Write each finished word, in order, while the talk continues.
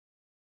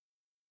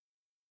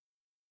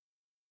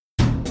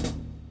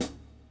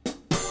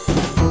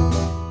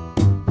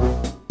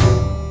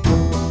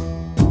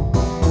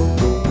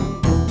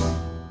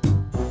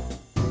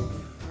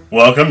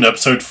Welcome to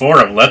episode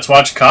 4 of Let's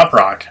Watch Cop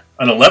Rock,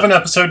 an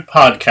 11-episode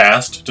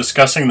podcast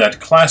discussing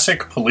that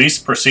classic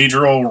police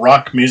procedural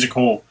rock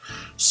musical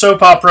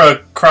soap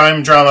opera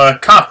crime drama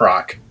Cop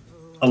Rock,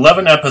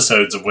 11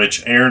 episodes of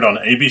which aired on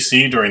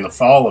ABC during the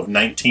fall of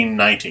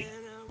 1990.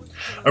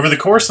 Over the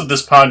course of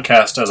this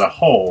podcast as a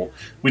whole,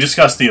 we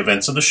discuss the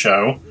events of the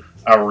show,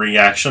 our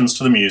reactions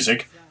to the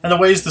music, and the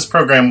ways this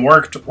program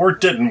worked or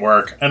didn't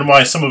work, and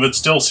why some of it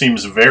still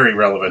seems very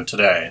relevant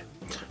today.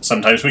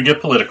 Sometimes we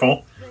get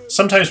political,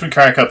 sometimes we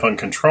crack up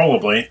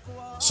uncontrollably,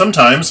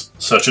 sometimes,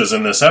 such as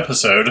in this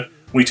episode,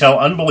 we tell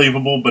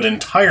unbelievable but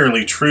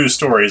entirely true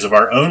stories of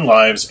our own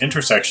lives'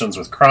 intersections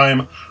with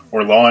crime,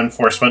 or law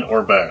enforcement,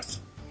 or both.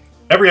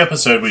 Every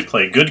episode we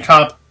play good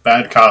cop,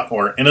 bad cop,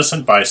 or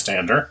innocent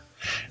bystander,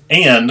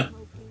 and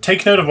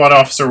take note of what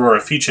Officer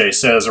Orifice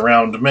says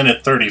around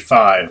minute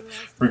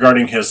 35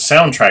 regarding his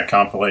soundtrack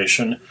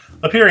compilation,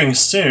 appearing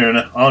soon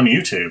on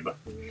YouTube.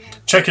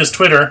 Check his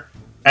Twitter,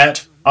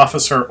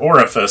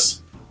 @OfficerOrifice,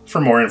 for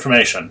more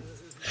information.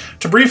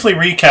 To briefly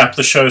recap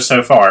the show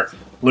so far,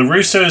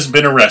 LaRusso's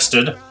been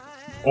arrested,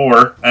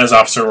 or, as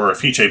Officer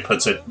Orifice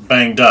puts it,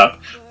 banged up,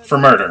 for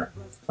murder.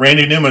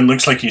 Randy Newman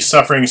looks like he's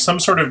suffering some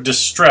sort of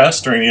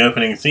distress during the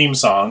opening theme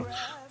song.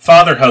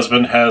 Father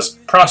Husband has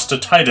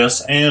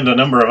prostatitis and a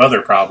number of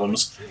other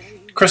problems.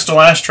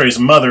 Crystal Ashtray's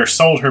mother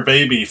sold her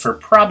baby for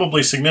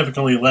probably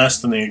significantly less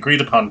than the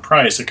agreed-upon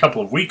price a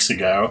couple of weeks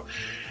ago.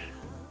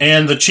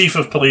 And the chief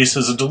of police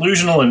is a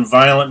delusional and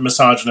violent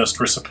misogynist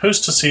we're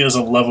supposed to see as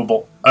a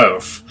lovable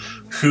oaf,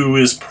 who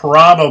is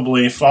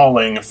probably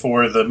falling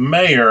for the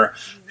mayor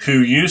who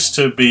used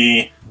to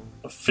be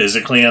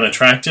physically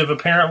unattractive,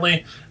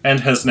 apparently, and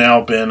has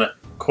now been,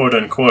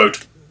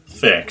 quote-unquote,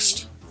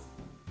 fixed.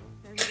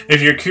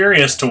 If you're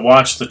curious to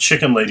watch the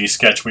Chicken Lady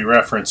sketch we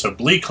reference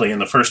obliquely in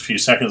the first few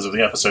seconds of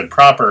the episode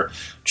proper,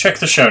 check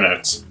the show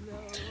notes.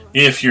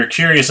 If you're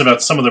curious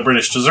about some of the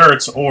British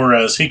desserts, or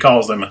as he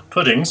calls them,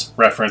 puddings,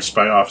 referenced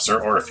by Officer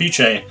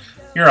Orifice,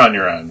 you're on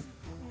your own.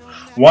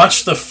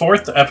 Watch the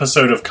 4th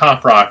episode of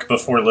Cop Rock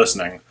before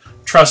listening.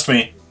 Trust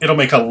me, it'll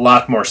make a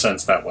lot more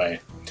sense that way.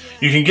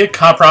 You can get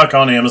Cop Rock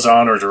on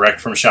Amazon or direct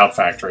from Shout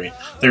Factory.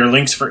 There are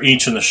links for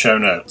each in the show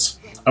notes.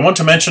 I want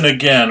to mention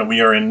again, we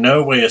are in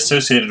no way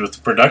associated with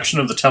the production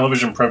of the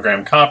television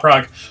program Cop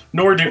Rock,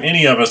 nor do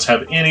any of us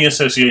have any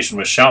association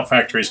with Shout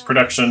Factory's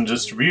production and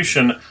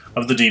distribution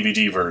of the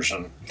DVD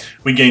version.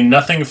 We gain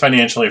nothing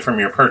financially from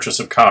your purchase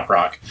of Cop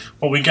Rock.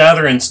 What we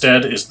gather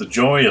instead is the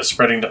joy of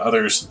spreading to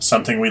others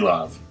something we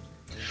love.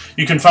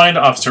 You can find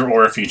Officer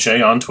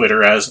Orifice on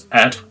Twitter as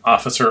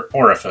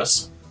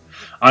 @OfficerOrifice.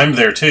 I'm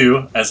there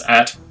too as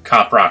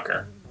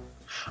 @CopRocker.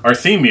 Our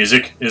theme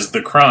music is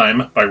The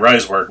Crime by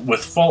Risework,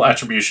 with full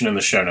attribution in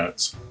the show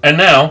notes. And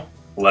now,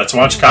 let's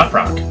watch Cop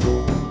Rock.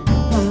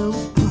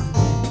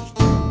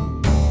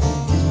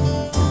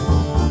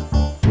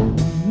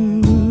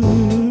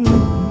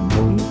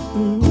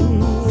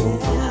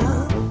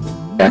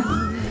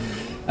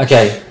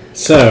 Okay.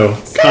 So,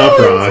 Cop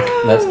Rock.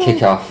 Let's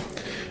kick off.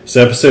 It's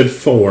episode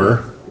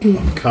 4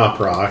 of Cop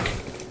Rock.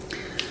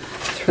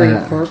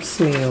 3-corpse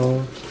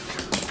meal.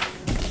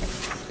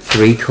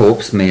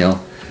 3-corpse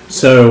meal.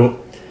 So,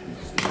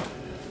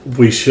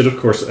 we should, of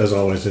course, as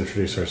always,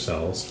 introduce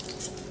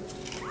ourselves.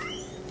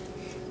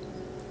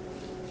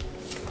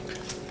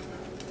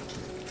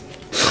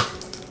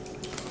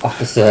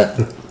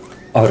 Officer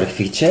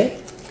Orifice.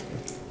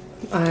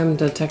 I'm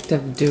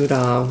Detective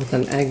Doodah with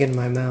an egg in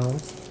my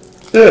mouth.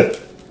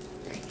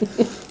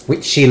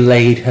 Which she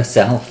laid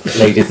herself,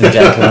 ladies and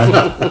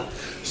gentlemen.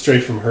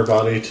 Straight from her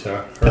body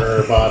to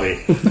her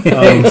body.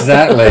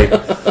 Exactly.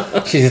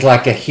 She's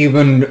like a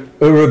human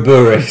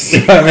Ouroboros.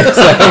 That's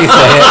how you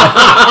say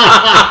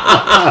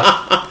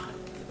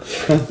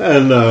it.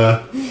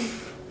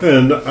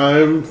 And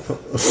I'm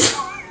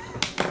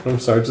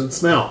Sergeant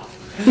Snout.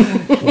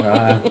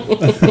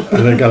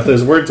 And I got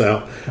those words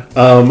out.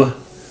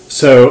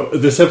 So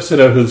this episode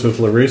opens with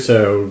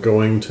LaRusso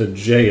going to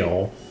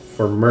jail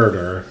for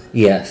murder.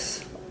 Yes.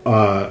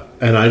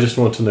 And I just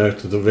want to note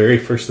that the very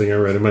first thing I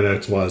read in my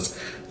notes was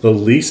the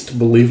least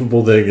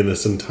believable thing in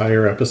this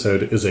entire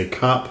episode is a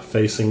cop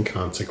facing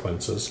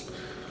consequences.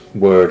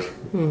 Word.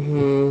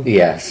 Mm-hmm.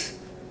 Yes.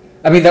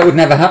 I mean, that would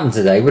never happen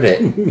today, would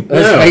it?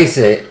 Let's face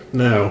it.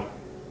 No.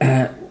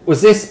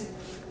 Was this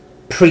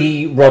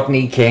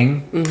pre-Rodney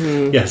King?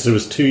 Mm-hmm. Yes, it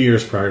was 2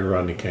 years prior to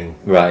Rodney King.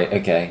 Right,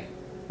 okay.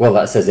 Well,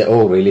 that says it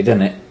all, really,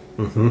 doesn't it?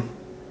 Mm-hmm.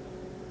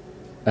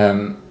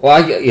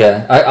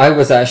 I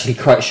was actually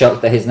quite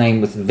shocked that his name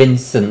was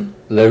Vincent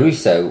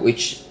LaRusso,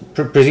 which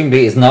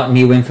presumably is not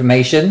new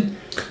information.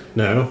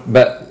 No.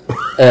 But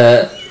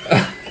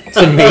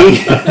to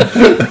me,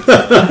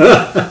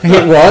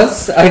 it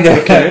was.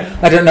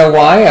 I don't know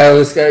why. I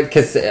was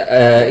because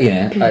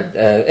it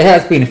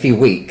has been a few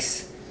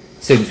weeks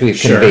since we've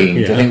convened.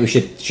 Yeah. I think we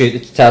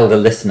should tell the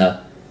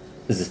listener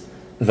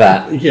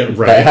that. Yeah, right.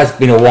 But it has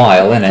been a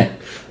while, isn't it?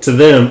 To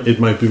them, it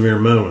might be mere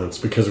moments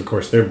because, of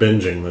course, they're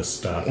binging this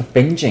stuff.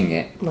 Binging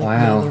it? Like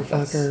wow.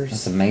 Motherfuckers.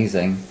 That's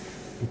amazing.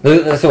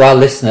 So our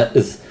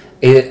listeners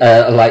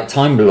are like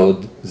Time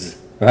Lords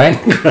right?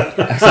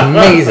 That's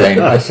amazing.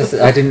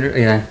 I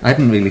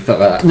didn't really thought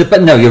about that.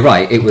 But no, you're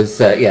right. It was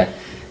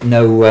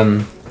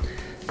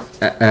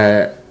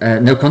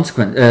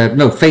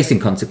no facing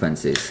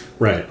consequences.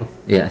 Right.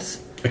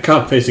 Yes, A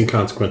cop facing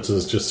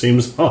consequences just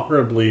seems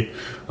horribly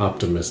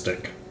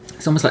optimistic.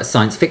 it's almost like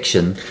science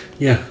fiction.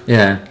 Yeah.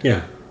 Yeah,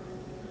 Yeah.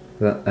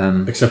 but,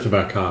 Except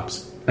about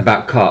cops.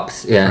 about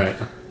cops. Yeah, Right.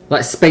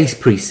 like Space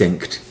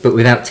Precinct, but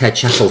without Ted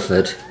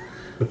Shackelford.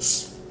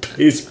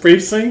 Space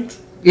Precinct?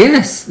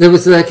 Yes, there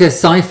was like a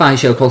sci-fi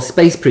show called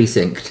Space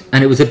Precinct,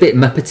 and it was a bit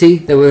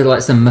Muppety. There were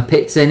like some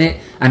Muppets in it,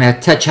 and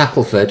had Ted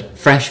Shackelford,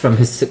 fresh from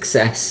his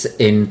success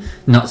in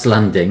Knots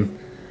Landing.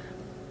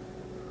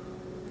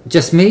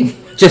 Just me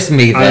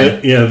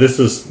then. This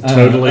is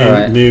totally all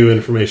right. new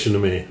information to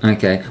me.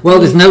 Okay. Well,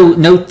 there's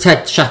no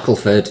Ted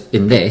Shackelford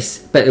in this,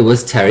 but it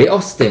was Terry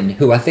Austin,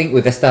 who I think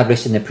we've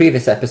established in the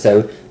previous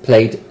episode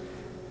played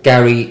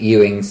Gary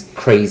Ewing's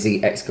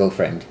crazy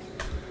ex-girlfriend.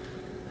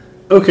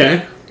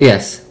 Okay.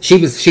 Yes,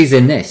 she's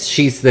in this.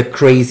 She's the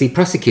crazy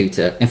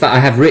prosecutor. In fact, I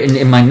have written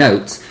in my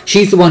notes,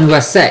 she's the one who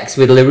has sex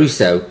with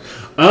LaRusso.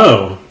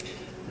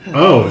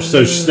 Oh,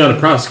 so she's not a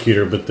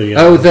prosecutor, but the...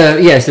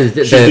 she's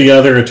she's the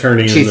other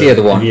attorney. She's the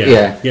other one,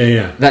 yeah.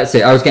 Yeah. That's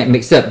it. I was getting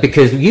mixed up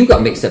because you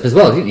got mixed up as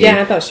well, didn't you?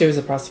 Yeah, I thought she was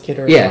a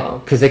prosecutor as Yeah, well.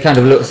 because they kind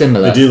of look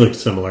similar. They do look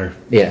similar.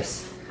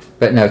 Yes.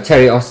 But no,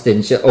 Terry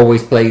Austin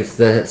always plays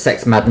the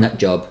sex mad nut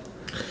job.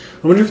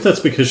 I wonder if that's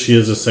because she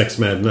is a sex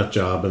mad nut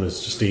job and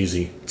it's just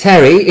easy.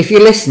 Terry, if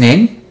you're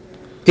listening,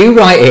 do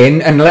write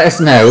in and let us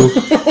know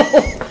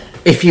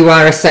if you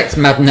are a sex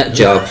mad nut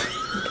job.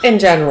 In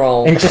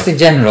general. Just in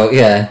general,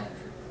 yeah.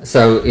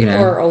 So, you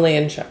know. Or only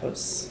in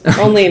shows.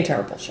 Only in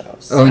terrible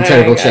shows. Oh, in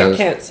terrible shows. I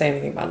can't say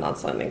anything about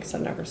Knots Landing because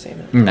I've never seen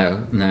it.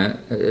 No.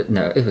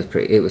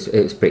 It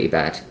was pretty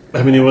bad.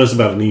 I mean, it was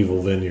about an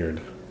evil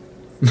vineyard.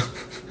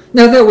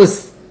 No, that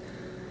was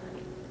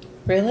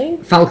Really?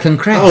 Falcon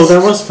Crest. Oh,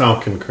 that was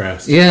Falcon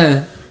Crest.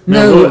 Yeah.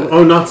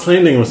 No. Knots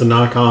Landing was a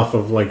knockoff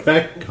of like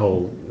that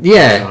whole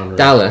genre.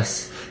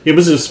 Dallas. It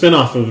was a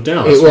spin-off of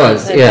Dallas. It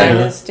was, The yeah.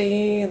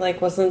 Dynasty,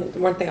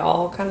 weren't they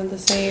all kind of the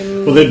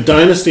same? Well, the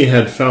Dynasty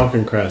had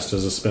Falcon Crest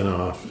as a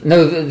spin-off.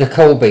 No, the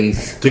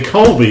Colbys. The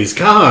Colbys,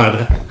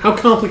 God, how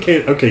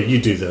complicated. Okay, you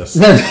do this.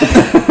 No,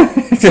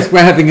 just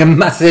we're having a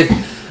massive,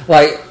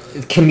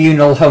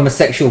 communal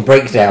homosexual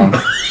breakdown.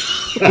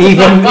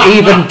 even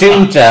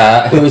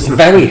Duda, who is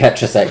very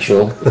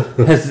heterosexual,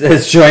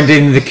 has joined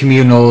in the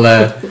communal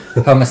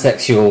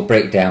homosexual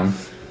breakdown.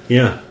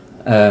 Yeah.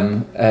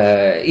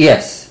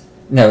 Yes.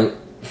 No,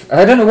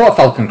 I don't know what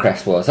Falcon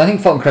Crest was. I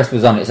think Falcon Crest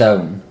was on its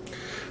own.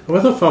 Oh, I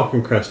thought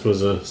Falcon Crest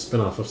was a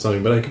spin-off of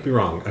something, but I could be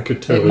wrong. I could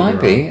totally It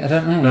might be. I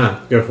don't know.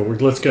 Nah, go for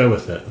it. Let's go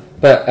with it.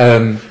 But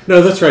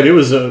No, that's right. It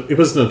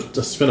wasn't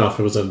a spin-off.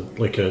 It was a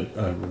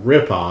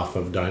rip-off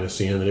of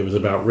Dynasty, and it was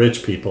about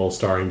rich people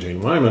starring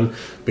Jane Wyman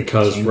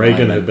because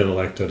Reagan had been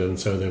elected, and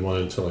so they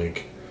wanted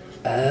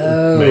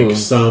to make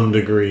some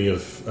degree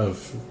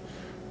of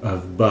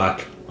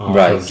buck off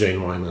of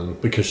Jane Wyman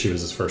because she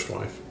was his first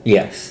wife.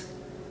 yes.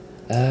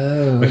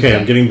 Oh. Okay,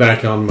 I'm getting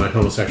back on my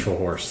homosexual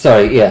horse.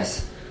 Sorry.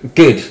 Yes.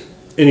 Good.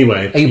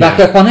 Anyway, Are you back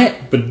up on it?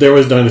 But there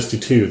was Dynasty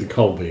 2, the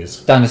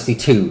Colbys. Dynasty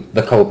 2,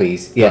 the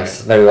Colbys. Yes,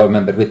 Right. very well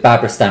remembered, with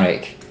Barbara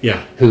Stanwyck,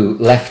 Yeah, who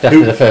left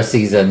after the first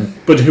season.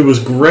 but who was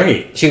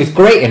great. She was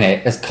great in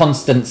it as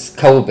Constance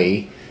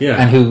Colby, Yeah.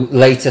 and who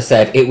later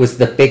said it was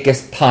the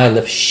biggest pile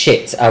of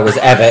shit I was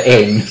ever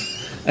in.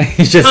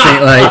 You just think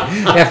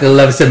you have to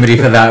love somebody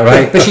for that,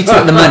 right? But she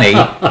took the money,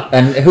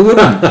 and who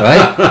wouldn't,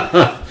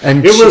 right?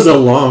 And It was a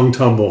long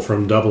tumble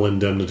from Double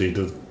Indemnity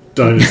to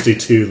Dynasty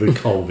 2, the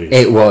Colbys.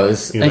 It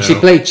was, You and she know.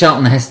 played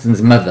Charlton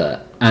Heston's mother,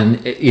 and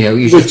you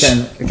Which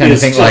just kind of is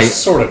think just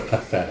sort of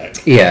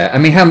pathetic. yeah. I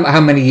mean, how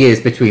many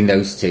years between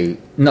those two?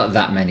 Not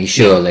that many,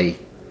 surely.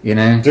 You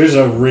know. There's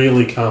a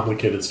really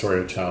complicated story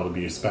of child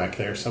abuse back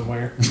there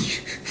somewhere.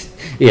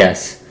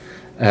 Yes.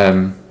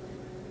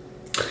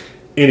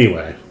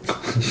 Anyway,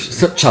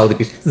 Child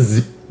abuse.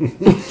 Zip.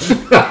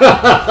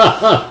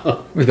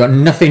 We've got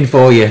nothing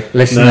for you,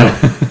 listener. no.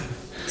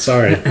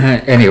 Sorry.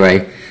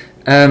 Anyway,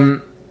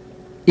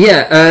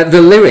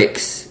 the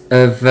lyrics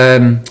of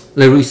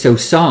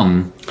LaRusso's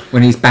song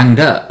when he's banged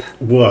up.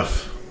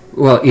 Woof.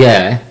 Well,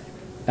 yeah.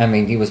 I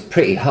mean, he was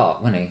pretty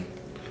hot, wasn't he?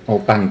 All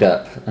banged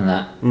up and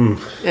that. And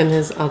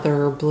his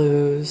other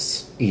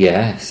blues.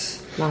 Yes.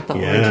 Not the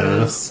Yeah.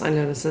 oranges. I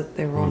noticed that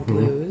they were all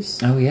blues.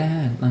 Oh,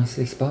 yeah.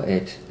 Nicely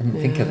spotted. I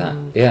didn't think of that.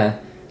 Yeah.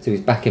 So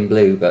he's back in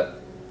blue, but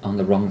on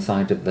the wrong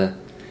side of the...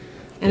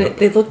 And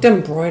they looked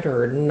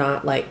embroidered,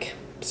 not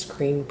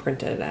screen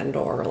printed and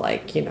or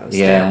stamp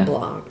Yeah.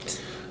 blocked.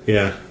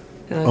 Yeah.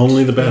 It looked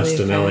Only the best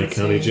really in LA fancy.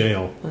 County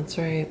Jail. That's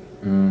right.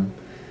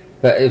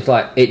 But it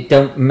was it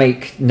don't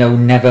make no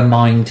never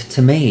mind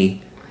to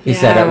me, he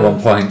said at Yeah.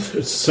 one point.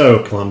 It's so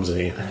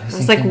clumsy. I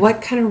was like,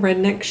 what kind of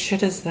redneck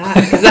shit is that?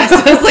 Because that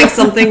sounds like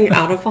something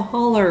out of a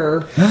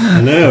holler.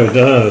 I know, it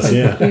does,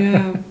 yeah.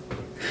 Yeah.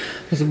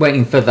 I was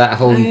waiting for that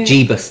whole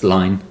Jeebus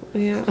line.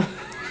 Yeah.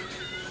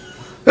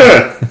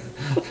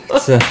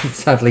 So,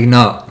 sadly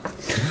not.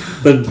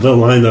 The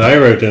line that I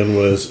wrote down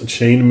was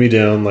 "chained me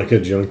down like a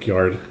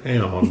junkyard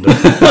hound,"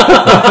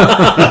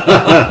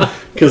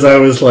 because I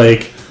was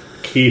like,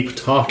 "Keep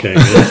talking.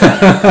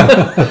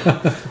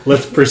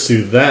 Let's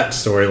pursue that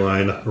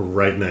storyline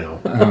right now."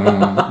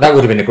 That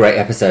would have been a great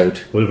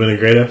episode. Would have been a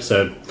great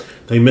episode.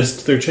 They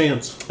missed their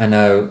chance. I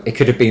know it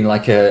could have been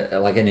like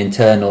an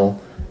internal.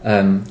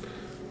 Oh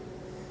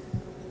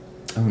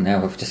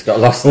no, I've just got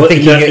lost. Well,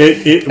 thinking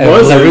it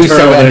was an LaRusso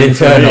internal and thing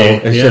for internal.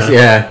 me. It's Yeah. just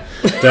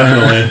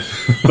Definitely.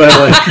 But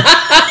like,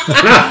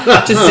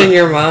 Just in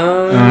your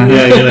mind.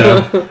 yeah, you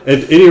know.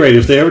 At any rate,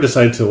 if they ever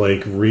decide to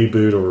like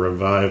reboot or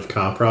revive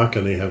Cop Rock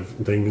and they have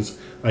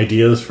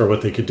ideas for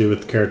what they could do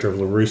with the character of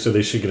LaRusso,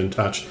 they should get in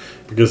touch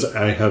because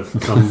I have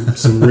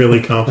some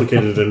really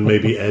complicated and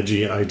maybe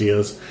edgy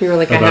ideas. You were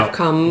like, I have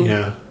come.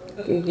 Yeah.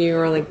 You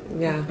were like,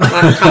 yeah,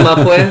 I've come up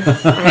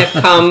with. I have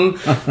come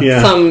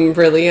Yeah. some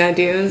really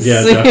ideas.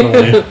 Yeah,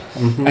 definitely.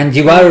 And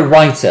you are a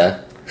writer,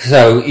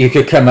 so you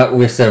could come up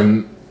with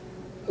some.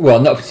 Well,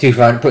 not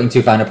putting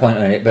too fine a point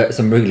on it, but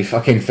some really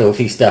fucking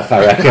filthy stuff, I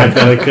I reckon. bet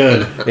I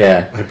could.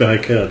 Yeah. I bet I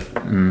could.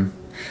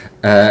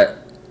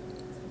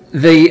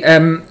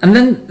 And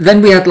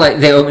then we had like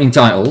the opening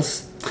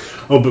titles.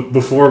 Oh, but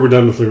before we're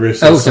done with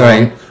LaRusso,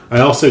 sorry. I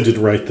also did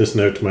write this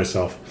note to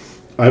myself.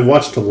 I've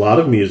watched a lot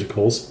of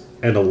musicals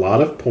and a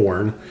lot of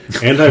porn,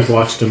 and I've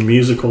watched a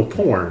musical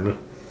porn,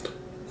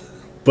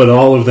 but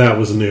all of that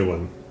was a new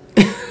one.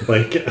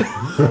 Like,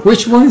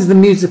 Which one's the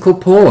musical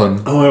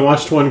porn? I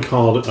watched one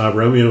called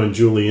Romeo and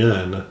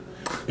Juliet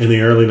in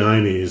the early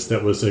 '90s.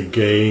 That was a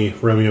gay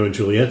Romeo and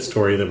Juliet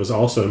story that was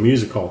also a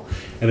musical,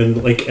 and then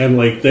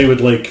they would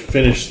like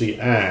finish the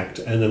act,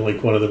 and then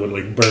like one of them would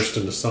like burst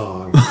into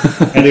song,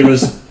 and it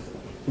was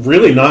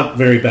really not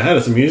very bad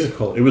as a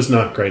musical. It was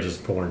not great as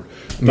porn,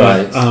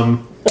 but Right.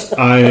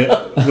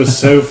 I was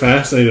so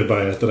fascinated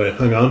by it that I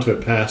hung on to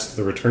it past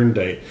the return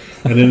date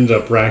and ended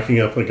up racking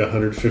up like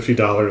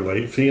 $150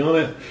 late fee on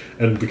it.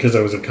 And because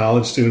I was a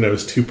college student, I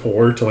was too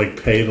poor to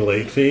like pay the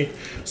late fee.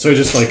 So I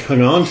just like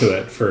hung on to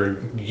it for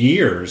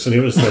years. And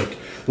it was like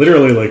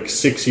literally like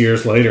 6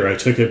 years later, I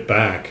took it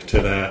back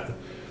to that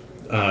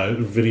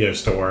video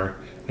store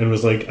and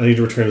was like, I need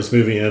to return this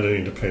movie and I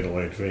need to pay the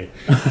late fee.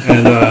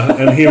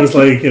 And he was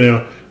like,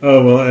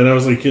 oh, well, and I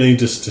was like, you need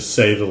just to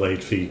say the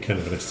late fee kind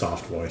of in a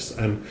soft voice.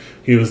 And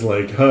he was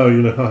like, oh,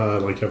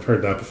 like I've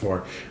heard that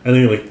before. And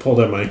then he like pulled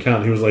out my account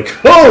and he was like,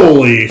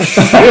 holy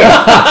shit.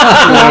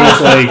 And I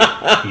was like,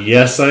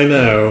 yes, I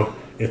know.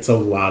 It's a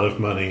lot of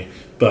money.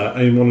 But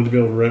I wanted to be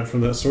able to rent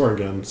from that store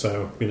again.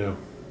 So,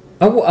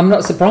 Oh, I'm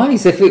not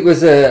surprised if it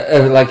was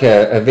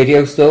a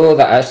video store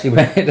that actually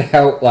rented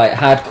out like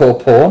hardcore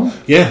porn.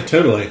 Yeah,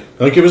 totally.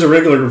 Like it was a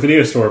regular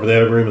video store, but they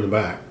had a room in the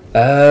back.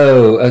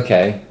 Oh,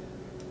 okay.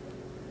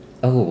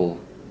 Oh,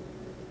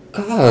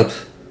 God.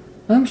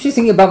 I'm just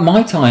thinking about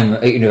my time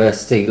at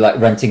university, like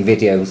renting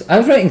videos. I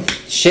was renting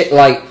shit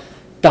like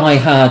Die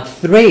Hard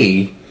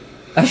 3.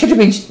 I should have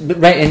been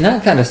renting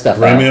that kind of stuff.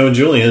 Romeo and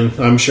Julian.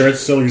 I'm sure it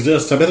still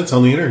exists. I bet it's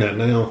on the internet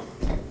now.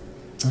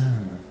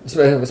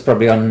 It was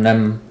probably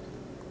on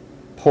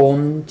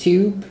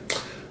PornTube.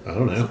 I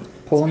don't know.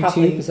 PornTube,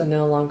 Probably is that?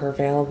 no longer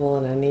available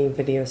in any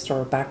video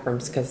store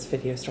backrooms because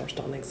video stores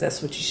don't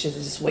exist, which you should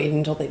just wait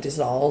until they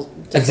dissolve.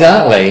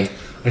 Exactly.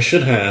 I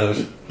should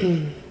have.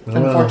 Oh,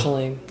 well.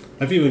 Unfortunately.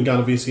 I've even got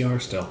a VCR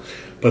still.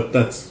 But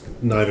that's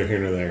neither here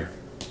nor there.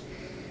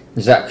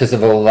 Is that because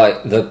of all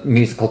like the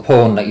musical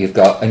porn that you've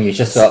got, and you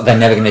just thought they're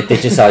never going to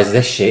digitize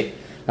this shit?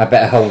 I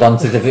better hold on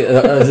to the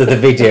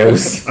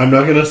videos. I'm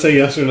not going to say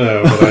yes or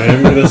no, but I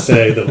am going to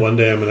say that one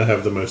day I'm going to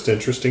have the most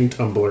interesting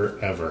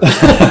Tumblr ever.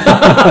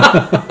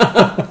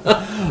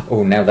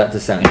 Oh, now that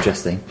does sound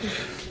interesting.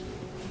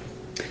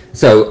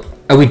 So,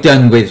 are we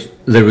done with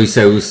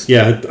LaRusso's?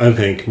 Yeah, I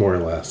think, more or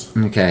less.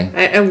 Okay.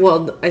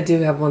 I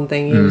do have one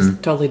thing. He was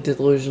totally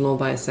delusional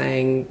by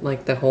saying,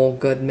 like, the whole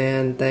good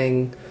man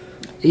thing.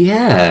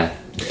 Yeah.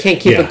 Can't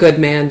keep Yeah. a good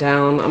man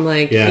down. I'm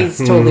like, Yeah. he's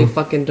totally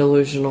fucking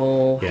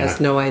delusional, Yeah.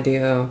 has no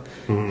idea.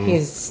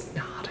 He's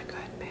not a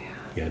good man.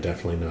 Yeah,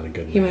 definitely not a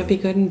good He man. might be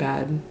good and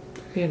bad,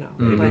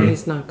 but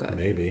he's not good.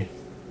 Maybe.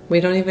 We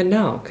don't even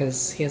know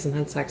because he hasn't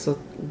had sex with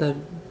the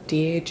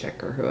DA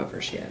chick or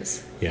whoever she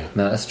is. Yeah.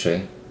 No, that's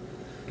true.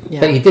 Yeah.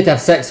 But he did have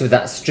sex with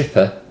that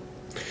stripper,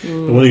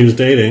 The one he was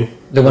dating.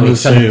 the one who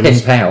was trying to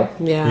assumes. pimp out.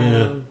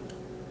 Yeah.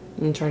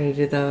 I'm trying to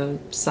do the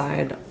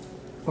side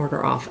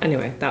order off.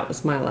 Anyway, that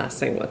was my last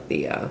thing with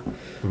the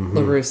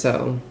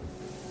LaRusso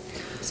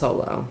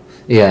solo.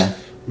 Yeah.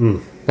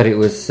 But it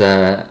was.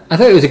 I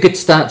thought it was a good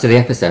start to the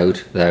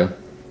episode, though.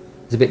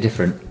 It's a bit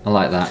different. I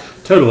like that.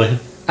 Totally.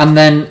 And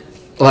then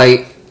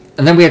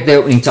we had the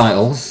opening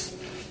titles,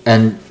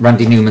 and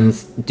Randy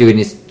Newman's doing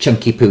his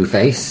chunky poo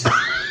face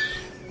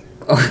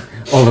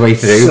all the way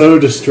through. So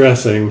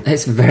distressing.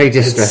 It's very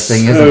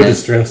distressing, so isn't it?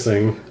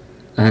 distressing.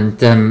 And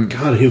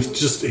God,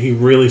 he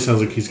really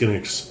sounds like he's going to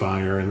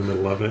expire in the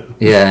middle of it.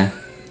 yeah,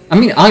 I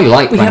mean, I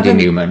like Randy haven't-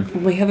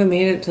 Newman. We haven't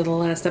made it to the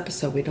last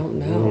episode. We don't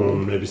know.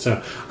 Maybe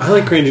so. I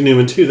like Randy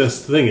Newman too.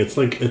 That's the thing. It's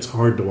like it's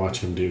hard to watch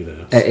him do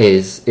this. It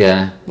is,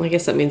 yeah. Well, I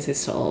guess that means he's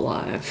still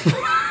alive.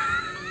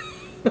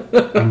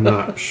 I'm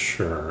not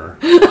sure.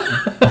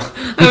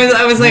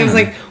 I was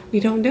like, we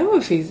don't know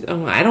if he's.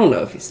 Oh, I don't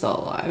know if he's still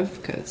alive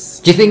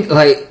because. Do you think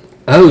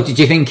did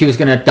you think he was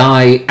going to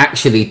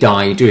actually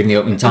die during the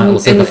opening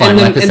titles of the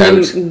final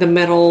episode? In the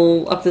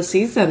middle of the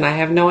season, I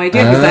have no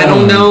idea because I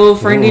don't know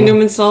if Randy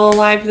Newman's still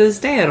alive to this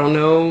day. I don't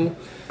know.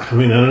 I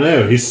mean, I don't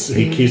know.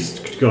 He keeps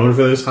going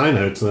for those high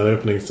notes in that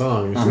opening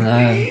song.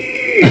 And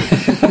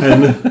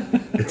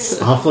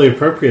it's awfully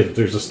appropriate that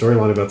there's a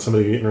storyline about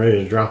somebody getting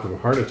ready to drop of a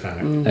heart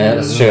attack. Yeah,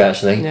 that's true,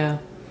 actually. Yeah.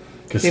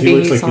 Because he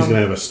looks like he's going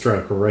to have a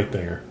stroke right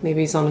there.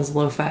 Maybe he's on his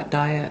low-fat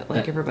diet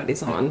like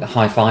everybody's on.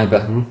 High fiber.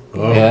 Mm-hmm.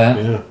 Oh,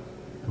 yeah.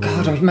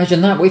 God,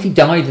 imagine that. What if he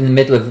died in the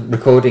middle of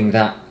recording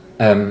that,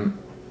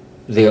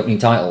 the opening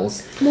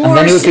titles? More and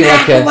then it would be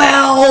like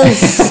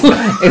wells!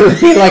 it would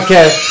be like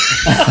a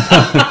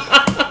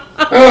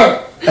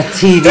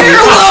TV.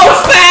 You're low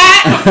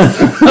fat!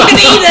 You can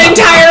eat an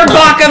entire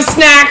box of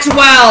Snacks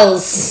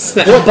Wells!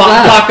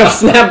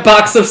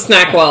 Box of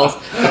Snack Wells.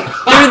 There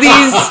are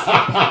these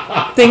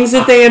things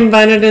that they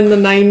invented in the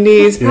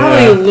 90s,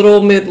 probably a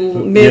little mid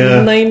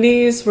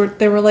 90s, where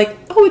they were like,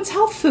 oh, it's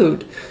health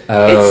food.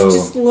 It's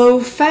just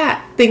low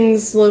fat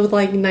things with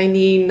like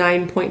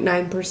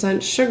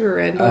 99.9% sugar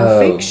and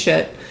fake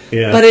shit.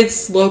 Yeah. But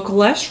it's low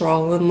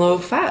cholesterol and low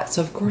fat,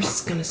 so of course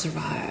it's gonna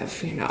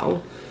survive,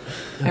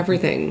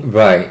 everything.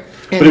 Right.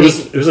 But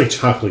it was like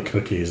chocolate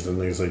cookies and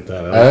things like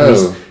that.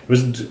 It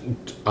was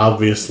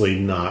obviously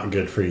not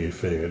good for you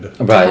food.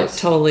 Right.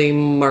 Totally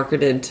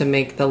marketed to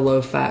make the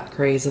low-fat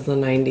craze of the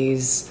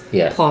 90s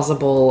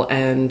plausible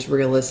and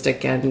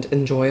realistic and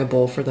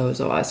enjoyable for those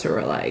of us who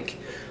are like,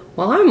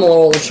 well, I'm a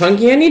little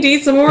chunky, I need to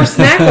eat some more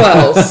Snack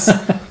Wells.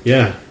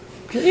 Yeah.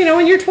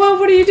 When you're 12,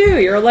 what do?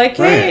 You're like,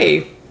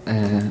 hey.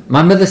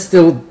 My mother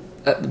still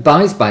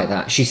buys by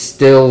that. She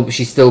still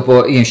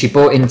bought. She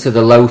bought into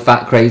the low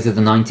fat craze of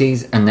the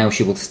 90s, and now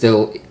she will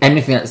still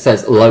anything that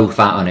says low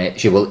fat on it,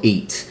 she will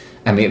eat.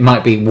 I mean, it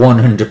might be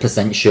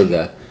 100%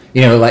 sugar.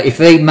 Like if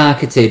they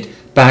marketed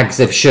bags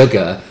of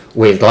sugar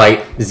with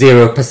like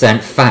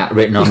 0% fat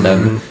written on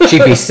them,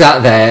 she'd be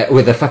sat there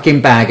with a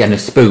fucking bag and a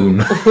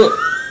spoon.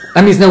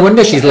 I mean, it's no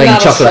wonder she's laying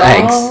chocolate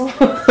eggs.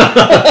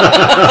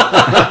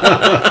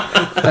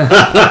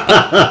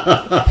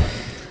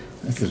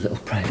 That's a little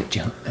private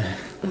joke there.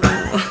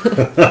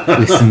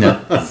 Listen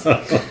up.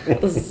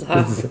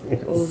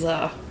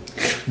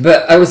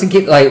 But I was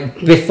thinking, like,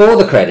 before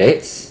the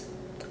credits,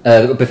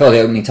 before the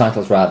opening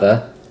titles,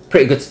 rather,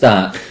 pretty good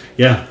start.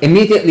 Yeah.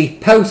 Immediately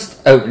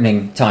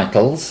post-opening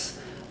titles,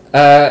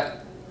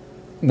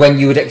 when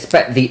you would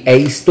expect the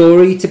A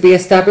story to be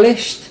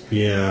established,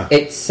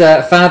 it's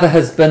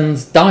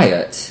father-husband's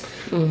diet.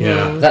 Mm-hmm.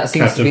 Yeah, that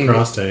seems Captain to be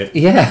Prostate.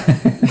 Yeah.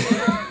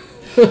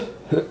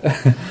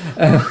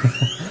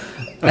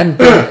 And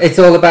it's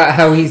all about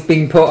how he's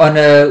been put on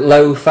a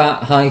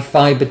low-fat,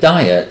 high-fiber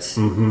diet.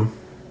 Mm-hmm.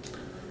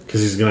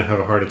 Because he's going to have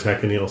a heart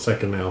attack any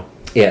second now.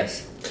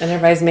 Yes. And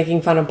everybody's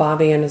making fun of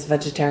Bobby and his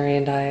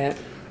vegetarian diet.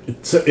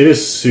 It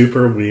is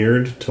super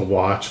weird to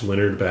watch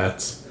Leonard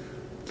Betts,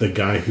 the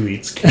guy who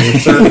eats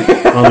cancer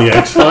on the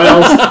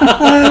X-Files,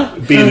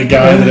 be the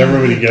guy that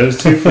everybody goes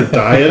to for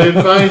diet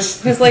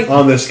advice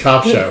on this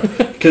cop show.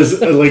 Because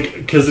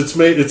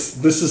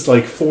this is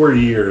like 4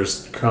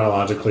 years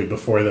chronologically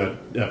before that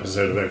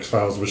episode of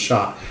X-Files was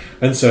shot.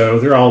 And so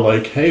they're all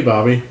like, hey,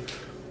 Bobby,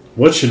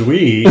 what should we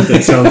eat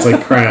that sounds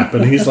like crap?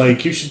 And he's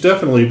like, you should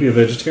definitely be a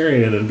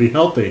vegetarian and be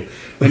healthy.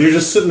 And you're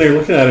just sitting there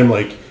looking at him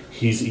like,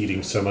 he's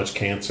eating so much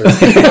cancer.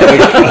 He's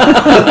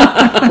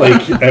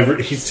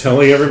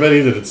telling everybody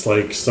that it's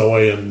like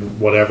soy and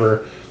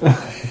whatever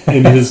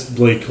in his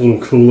like little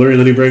cooler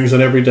that he brings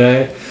in every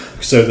day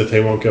so that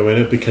they won't go in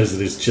it because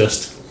it is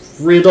just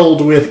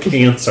riddled with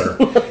cancer.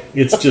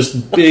 It's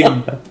just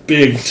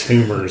big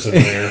tumors in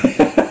there.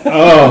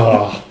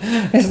 Oh,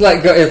 it's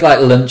like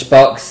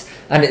Lunchbox.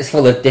 And it's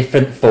full of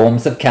different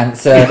forms of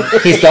cancer.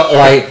 He's got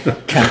like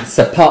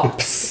cancer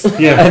pops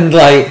and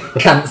like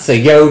cancer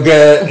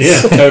yogurts.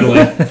 Yeah,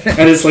 totally.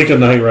 And it's like a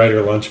Knight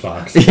Rider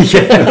lunchbox.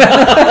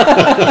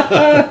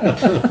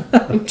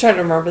 I'm trying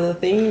to remember the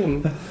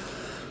theme.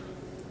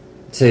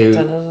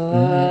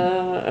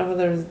 Oh,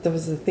 there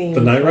was a theme. The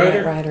Knight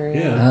Rider? Knight Rider,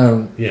 yeah.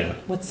 Oh. Yeah.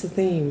 What's the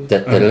theme?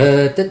 Of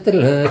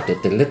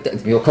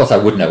course I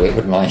would know it,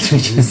 wouldn't I?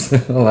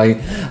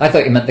 I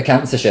thought you meant the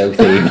cancer show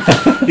theme.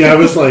 Yeah, I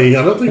was like,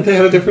 I don't think they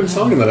had a different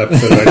song in that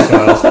episode of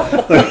X-Files.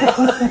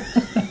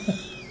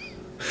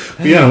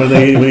 Yeah, when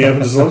he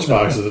opens his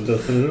lunchbox,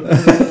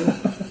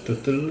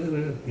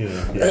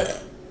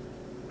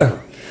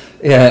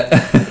 yeah.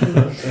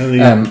 And he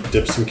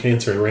dips some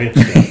cancer in ranch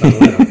stuff. I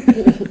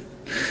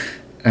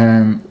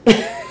don't know.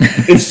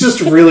 It's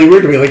just really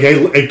weird to me. Like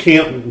I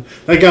can't.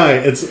 That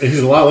guy. He's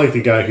a lot like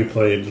the guy who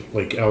played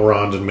like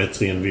Elrond and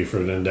Mitzi in V for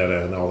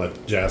Vendetta and all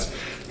that jazz.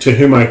 To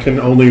whom I can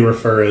only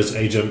refer as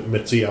Agent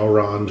Mitzi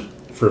Elrond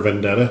for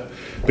Vendetta,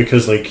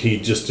 because like he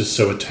just is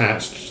so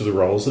attached to the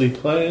roles that he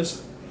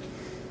plays.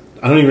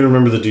 I don't even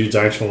remember the dude's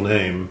actual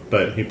name,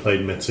 but he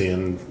played Mitzi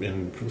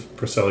in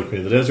Priscilla,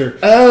 Queen of the Desert.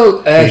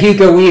 Oh,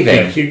 Hugo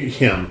Weaving. Yeah,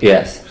 him.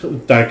 Yes.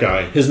 That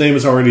guy. His name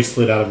has already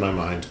slid out of my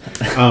mind.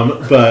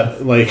 But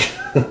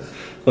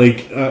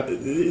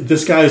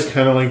this guy is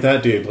kind of like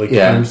that dude. Like,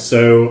 Yeah.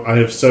 I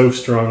have so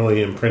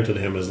strongly imprinted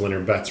him as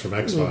Leonard Betts from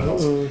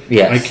X-Files.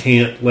 Yes. I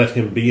can't let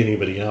him be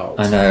anybody else.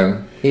 I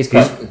know. He's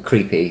quite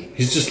creepy.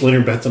 He's just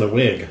Leonard Betts in a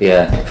wig.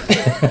 Yeah.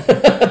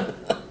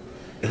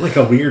 Like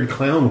a weird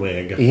clown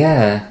wig.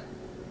 Yeah.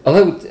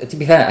 Although, to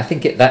be fair, I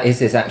think that is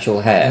his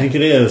actual hair. I think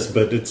it is,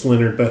 but it's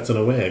Leonard Betts in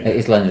a wig. It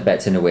is Leonard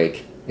Betts in a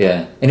wig.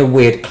 Yeah. In a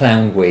weird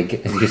clown wig,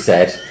 as you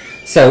said.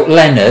 So,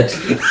 Leonard,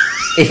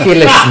 if you're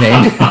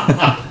listening,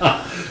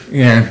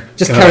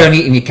 just carry on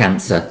eating your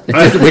cancer. We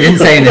didn't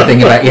say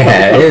anything about your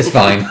hair. It was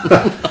fine.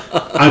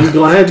 I'm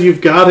glad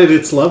you've got it.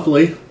 It's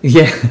lovely.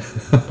 Yeah.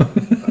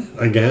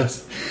 I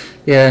guess.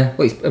 Yeah.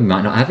 Well, he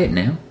might not have it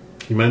now.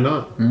 You might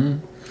not. You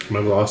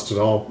might have lost it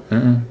all.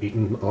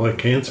 Eaten all that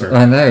cancer.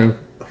 I know.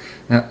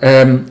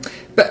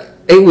 But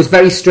it was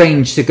very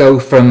strange to go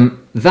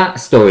from that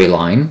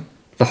storyline,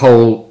 the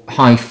whole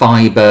high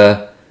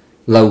fibre,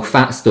 low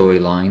fat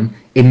storyline,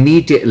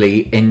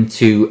 immediately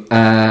into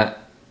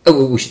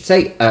we should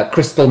say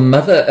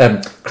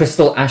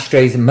Crystal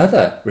Ashtray's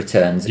mother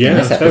returns in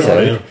this episode,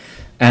 totally, yeah.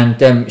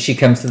 And she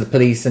comes to the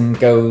police and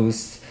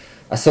goes,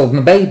 "I sold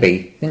my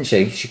baby," didn't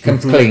she? She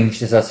comes clean. She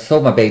says, "I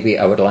sold my baby.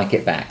 I would like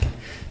it back,"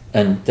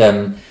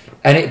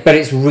 but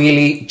it's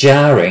really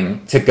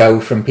jarring to go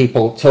from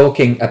people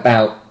talking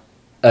about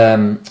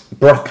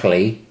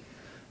broccoli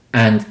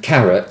and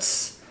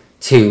carrots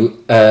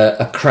to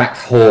a crack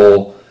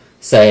whore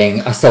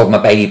saying, "I sold my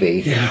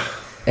baby." Yeah.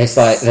 It's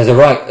like there's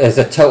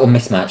a total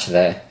mismatch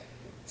there.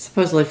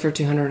 Supposedly for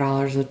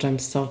 $200, which I'm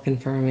still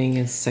confirming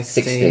is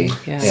 60.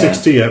 60. Yeah.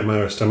 60 at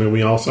most. I mean,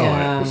 we all saw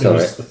Yeah. it. Saw It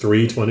was it.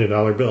 3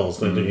 $20 bills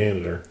that they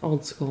handed her.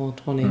 Old school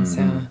 20s,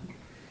 yeah.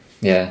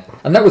 Yeah,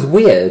 and that was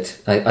weird.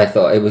 I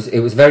thought it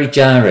was very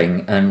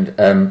jarring, and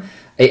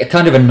it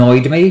kind of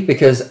annoyed me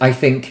because I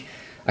think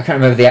I can't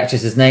remember the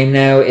actress's name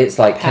now. It's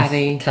like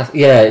Patty.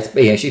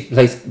 She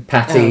plays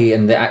Patty,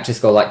 and the actress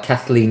called like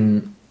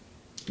Kathleen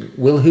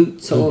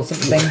Wilhoots or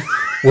something.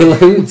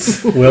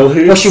 Wilhoots.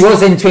 Wilhoots? Well, she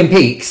was in Twin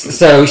Peaks,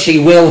 so she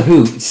will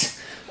hoot.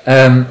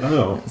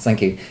 Oh,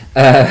 Thank you.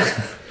 thank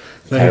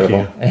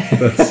Terrible. you.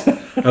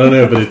 I don't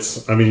know,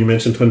 but you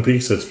mentioned Twin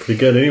Peaks, so it's pretty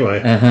good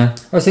anyway. I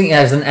was thinking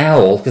as an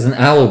owl, because an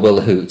owl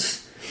will hoot.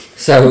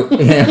 So,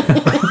 yeah.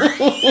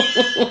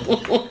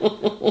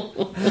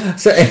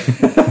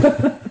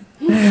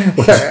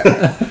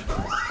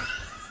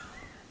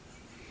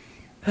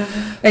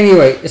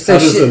 Anyway, so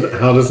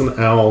How does an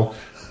owl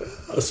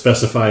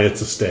specify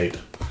its estate?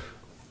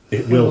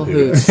 It will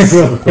hoot.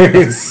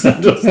 I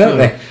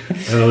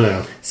don't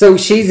know. So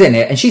she's in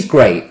it, and she's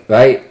great,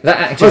 right?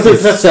 That actress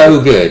is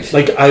so good.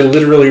 Like, I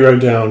literally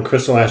wrote down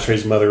Crystal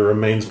Ashtray's mother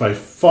remains by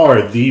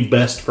far the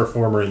best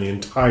performer in the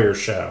entire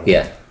show.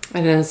 Yeah.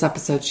 And in this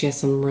episode, she has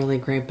some really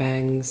great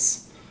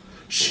bangs.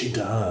 She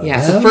does.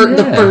 Yeah, Oh,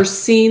 the first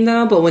scene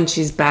though, but when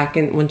she's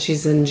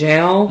in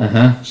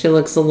jail, she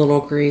looks a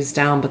little greased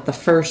down. But the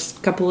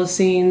first couple of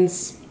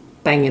scenes,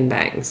 banging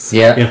bangs.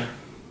 Yeah. Yeah.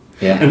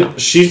 Yeah. And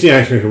she's the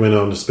actor who went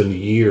on to spend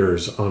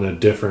years on a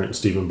different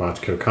Stephen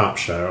Bochco cop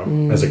show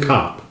as a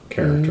cop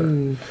character.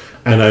 And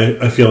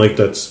I feel like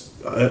that's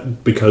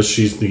because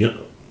she's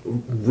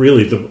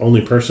really the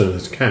only person in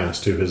this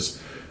cast who has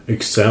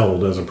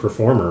excelled as a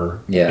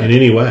performer in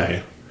any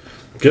way.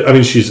 I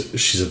mean,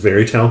 she's a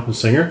very talented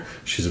singer.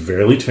 She's a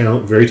very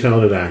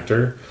talented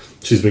actor.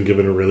 She's been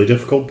given a really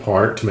difficult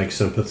part to make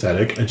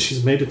sympathetic, and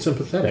she's made it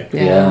sympathetic.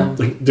 Yeah.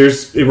 Like,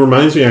 it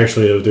reminds me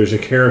actually of there's a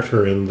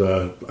character in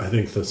the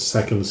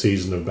second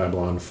season of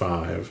Babylon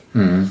 5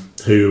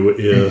 who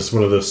is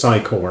one of the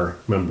Psy-Corps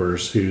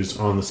members who's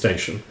on the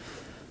station.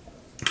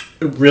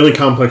 A really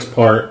complex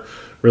part,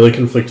 really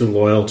conflicted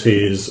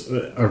loyalties,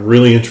 a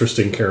really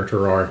interesting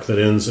character arc that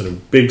ends in a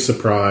big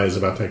surprise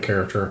about that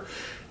character,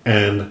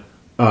 and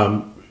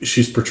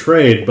she's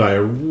portrayed by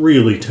a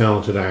really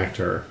talented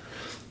actor.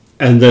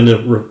 And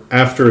then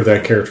after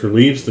that character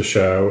leaves the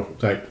show,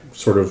 that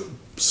sort of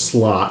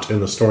slot in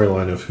the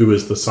storyline of who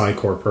is the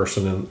Psy-Corps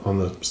person on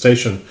the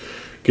station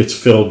gets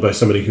filled by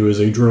somebody who is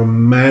a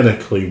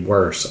dramatically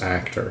worse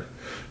actor.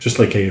 Just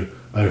like a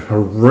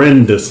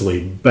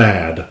horrendously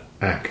bad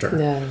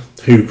actor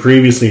who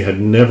previously had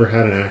never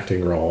had an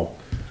acting role.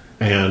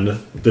 And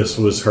this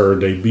was her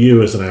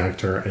debut as an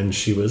actor, and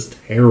she was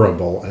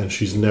terrible, and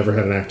she's never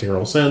had an acting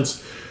role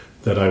since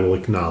that I will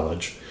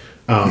acknowledge.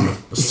 And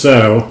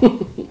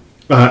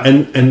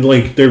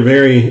like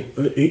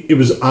it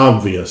was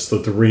obvious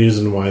that the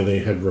reason why they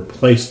had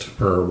replaced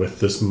her with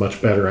this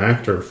much better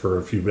actor for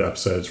a few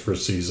episodes for a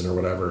season or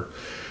whatever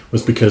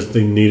was because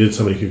they needed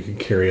somebody who could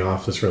carry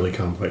off this really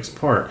complex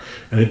part.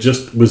 And it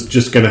was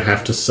just going to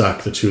have to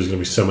suck that she was going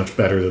to be so much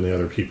better than the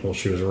other people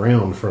she was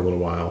around for a little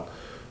while,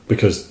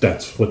 because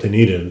that's what they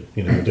needed.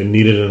 You know, they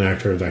needed an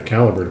actor of that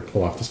caliber to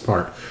pull off this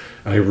part.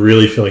 I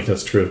really feel like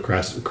that's true of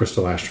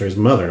Crystal Ashtray's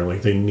mother.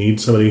 Like, they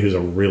need somebody who's a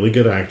really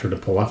good actor to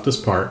pull off this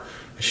part,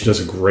 She does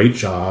a great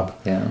job.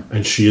 Yeah.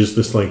 And she is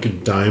this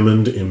like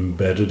diamond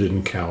embedded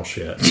in cow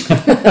shit.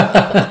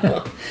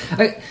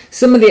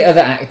 Some of the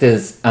other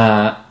actors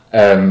are,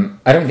 I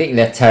don't think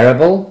they're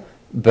terrible,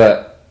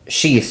 but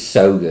she is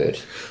so good.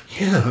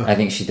 Yeah. I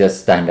think she does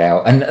stand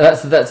out, and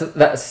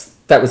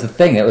that was the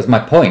thing. That was my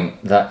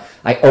point. That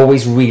I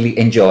always really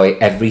enjoy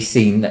every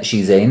scene that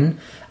she's in,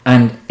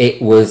 and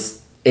it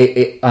was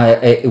to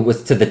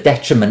the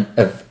detriment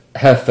of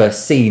her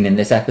first scene in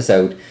this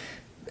episode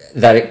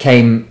that it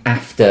came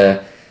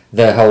after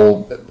the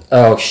whole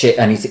 "oh shit,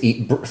 I need to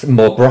eat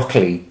more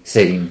broccoli"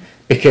 scene,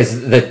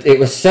 because it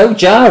was so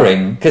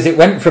jarring, because it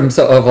went from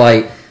sort of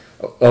like,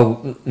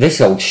 oh, this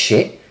old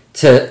shit,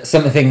 to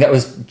something that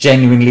was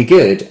genuinely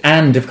good.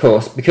 And of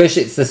course, because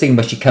it's the scene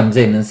where she comes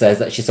in and says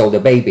that she sold her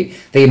baby,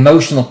 the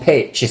emotional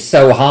pitch is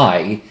so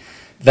high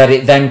that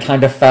it then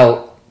kind of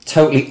felt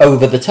totally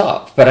over the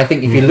top. But I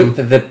think if you looked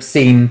at the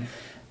scene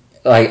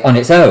like on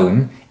its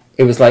own,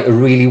 it was like a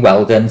really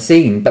well done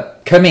scene.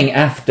 But coming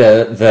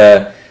after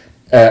the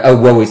oh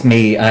woe is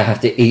me, I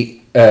have to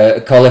eat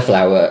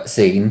cauliflower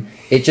scene,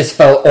 it just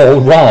felt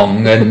all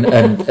wrong, and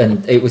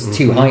it was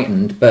too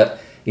heightened. But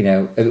you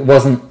know, it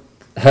wasn't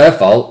her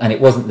fault, and it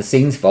wasn't the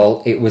scene's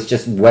fault. It was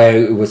just where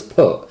it was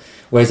put.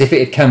 Whereas if it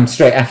had come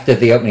straight after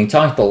the opening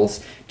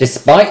titles,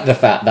 despite the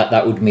fact that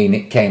that would mean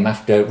it came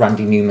after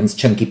Randy Newman's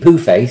chunky poo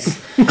face,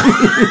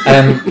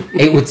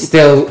 it would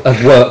still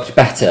have worked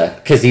better,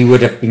 because he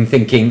would have been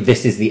thinking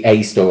this is the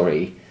A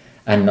story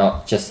and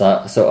not just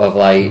that sort of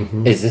like,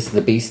 is this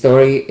the B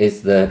story?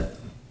 Is the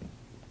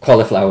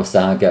cauliflower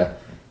saga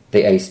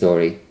the A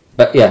story?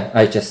 But yeah,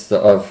 I just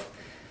sort of,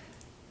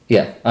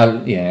 yeah,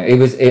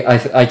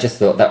 I just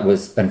thought that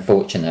was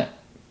unfortunate,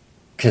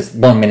 because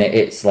one minute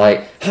it's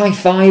like high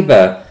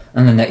fiber,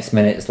 and the next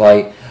minute it's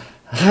like,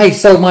 I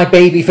sold my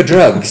baby for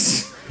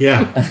drugs.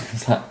 Yeah.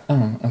 It's like,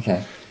 oh,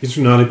 okay. These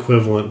are not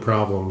equivalent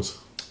problems.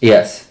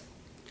 Yes.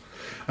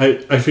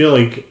 I feel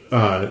like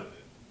there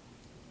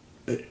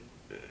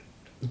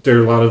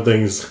are a lot of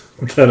things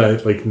that I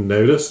like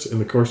noticed in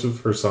the course of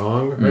her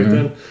song right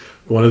then.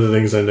 One of the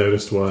things I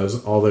noticed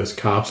was all those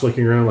cops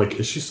looking around like,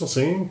 is she still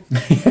singing?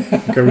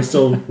 Like, are we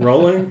still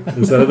rolling?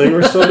 Is that a thing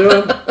we're still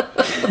doing?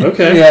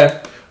 Okay.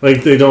 Yeah.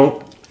 Like, I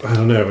don't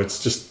know,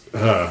 it's just,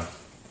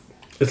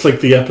 it's like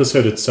the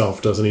episode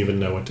itself doesn't even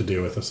know what to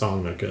do with a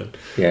song that good.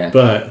 Yeah.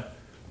 But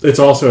it's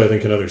also, I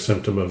think, another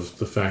symptom of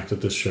the fact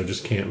that this show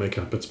just can't make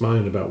up its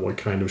mind about what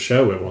kind of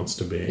show it wants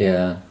to be.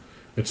 Yeah.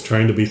 It's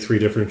trying to be 3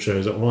 different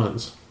shows at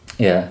once.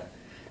 Yeah.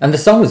 And the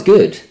song was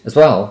good as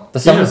well. The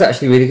song was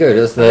actually really good.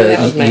 It was That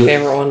was my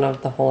favorite one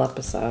of the whole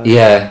episode.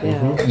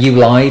 Yeah. You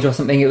Lied or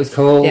something it was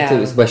called. Yeah. It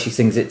was where she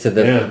sings it to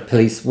the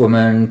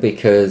policewoman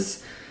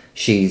because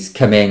she's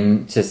come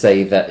in to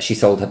say that she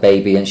sold her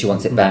baby and she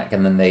wants it back,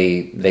 and then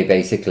they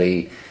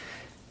basically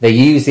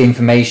use the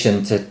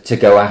information to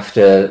go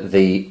after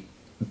the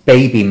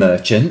baby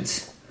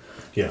merchant.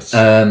 Yes.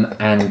 But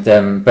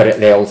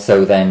they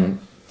also then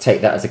take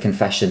that as a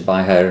confession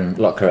by her and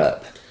lock her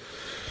up.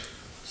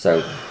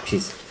 So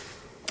she's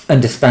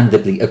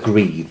understandably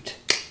aggrieved.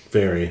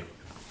 Very.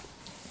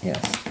 Yes.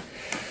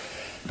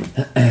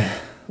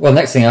 Well,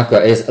 next thing I've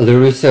got is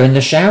LaRusso in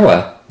the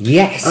shower.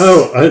 Yes.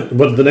 Oh,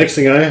 but the next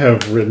thing I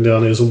have written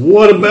down is,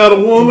 what about a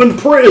woman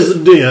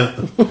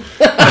president?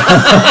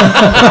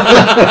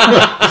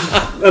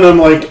 And I'm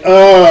like,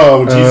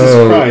 oh,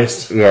 Jesus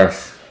Christ.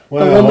 Yes.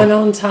 Well, The woman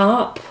on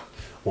top.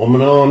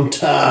 woman on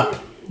top.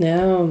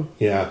 No.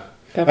 Yeah.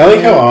 Go I like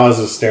for how it. Oz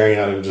is staring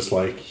at him just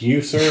like,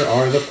 you, sir,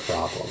 are the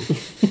problem.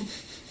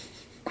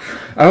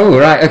 Oh,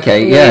 right,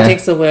 okay, He yeah.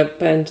 takes the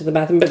whip into the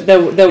bathroom, but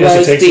there Yes,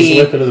 was he takes his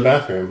whip into the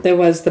bathroom. there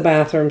was the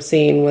bathroom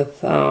scene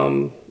with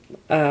Bud's.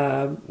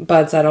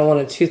 I don't want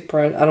a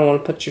toothbrush. I don't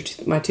want to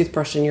put my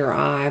toothbrush in your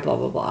eye. Blah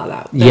blah blah.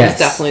 That was Yes.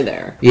 definitely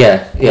there.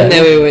 Yeah, yeah. And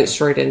then we went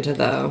straight into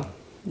the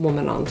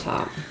woman on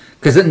top.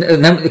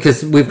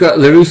 Because we've got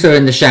LaRusso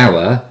in the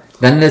shower,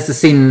 then there's the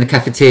scene in the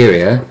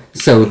cafeteria,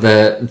 so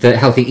the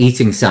healthy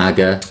eating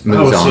saga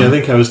moves on. I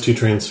think I was too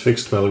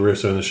transfixed by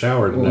LaRusso in the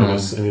shower to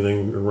notice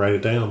anything or write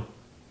it down.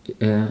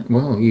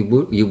 Well, you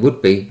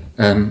would be.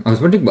 I was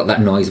wondering what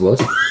that noise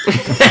was.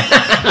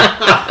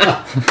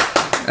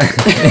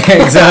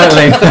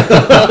 Exactly.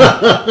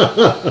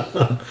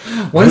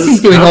 Why is he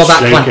doing all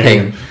that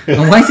shaking. clapping?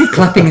 And why is he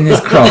clapping in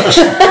his crotch?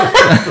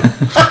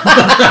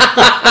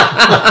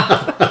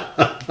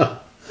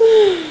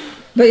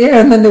 But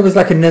yeah, and then there was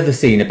like another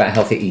scene about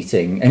healthy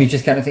eating, and you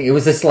just kind of think it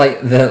was just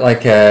like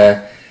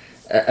this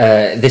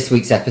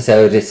week's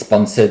episode is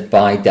sponsored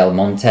by Del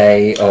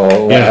Monte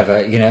or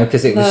whatever, you know,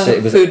 because it was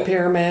Food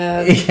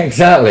Pyramid,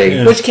 exactly.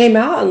 Yeah. which came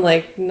out in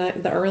like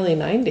the early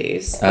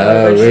 '90s. The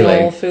Oh, original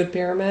really? Food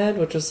Pyramid,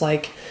 which was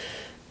like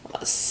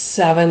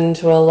 7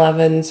 to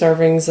 11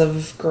 servings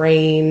of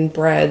grain,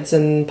 breads,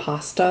 and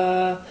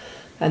pasta,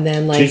 and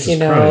then like Jesus you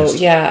know,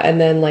 Christ.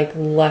 and then like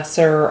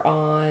lesser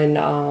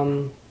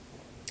on.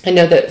 I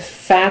know that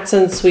fats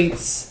and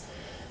sweets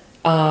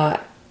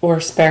were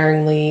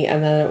sparingly,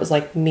 and then it was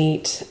like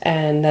meat,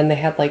 and then they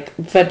had like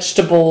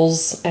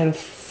vegetables and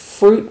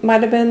fruit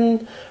might have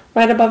been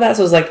right above that.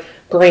 So it was like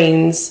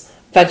grains,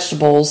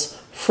 vegetables,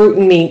 fruit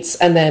and meats,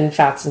 and then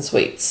fats and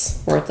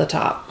sweets were at the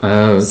top.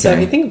 Oh, okay. So if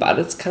you think about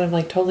it, it's kind of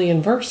like totally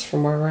inverse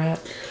from where we're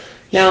at.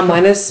 Now,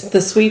 minus the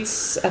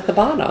sweets at the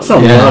bottom. That's a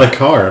lot of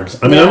carbs.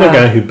 I mean, I'm a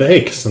guy who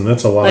bakes, and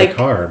that's a lot of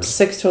carbs.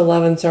 6 to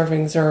 11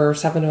 servings or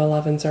 7 to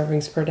 11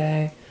 servings per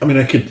day. I mean,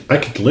 I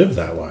could live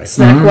that way.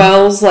 Snack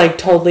wells, like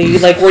totally,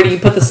 like where do you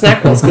put the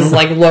snack wells? Because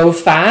like low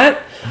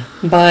fat,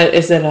 but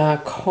is it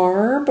a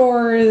carb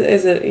or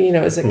is it,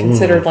 is it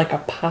considered like a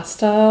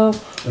pasta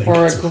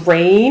or a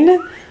grain?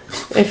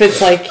 If it's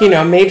like,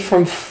 made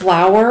from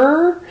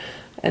flour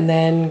and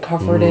then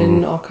covered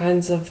in all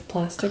kinds of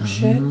plastic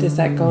shit, does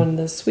that go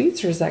into the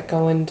sweets or does that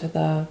go into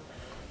the...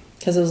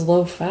 Because it was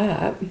low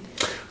fat.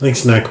 I think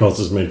Snack Wells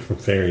is made from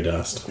fairy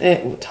dust.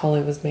 It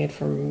totally was made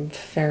from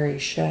fairy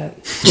shit.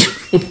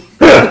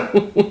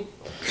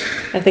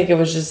 I think it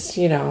was just,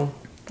 yeah.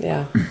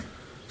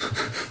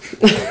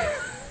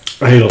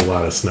 I ate a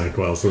lot of Snack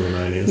Wells in the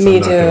 90s. Me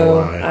I'm not gonna too.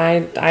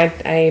 lie. I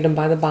ate them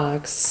by the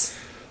box.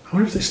 I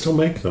wonder if they still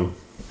make them.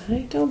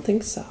 I don't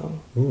think so.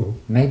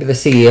 Maybe the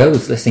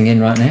CEO's listening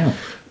in right now.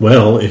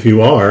 Well, if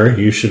you are,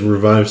 you should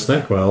revive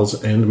Snack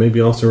Wells and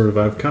maybe also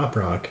revive Cop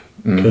Rock.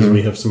 Because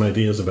we have some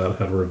ideas about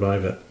how to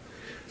revive it.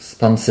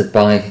 Sponsored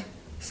by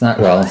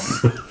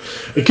Snackwells.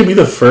 It could be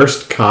the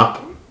first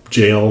cop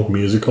jail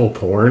musical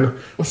porn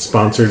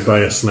sponsored by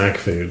a snack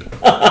food.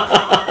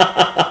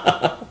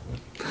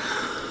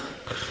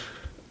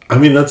 I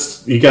mean,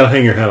 you gotta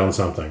hang your hat on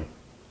something.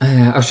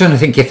 I was trying to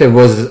think if there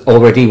was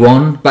already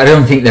one, but I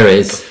don't think there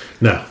is.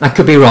 No. I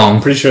could be wrong.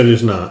 Pretty sure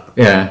there's not.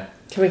 Yeah.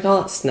 Can we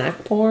call it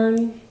snack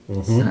porn?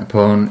 Snack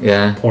porn,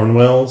 yeah. Porn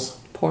wells.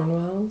 Porn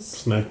wells?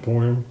 Snack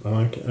porn. I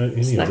like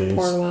any Snack of these.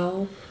 porn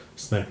well?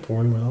 Snack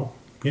porn well.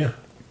 Yeah.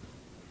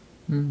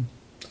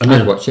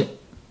 I'd watch it.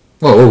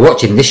 Well, we're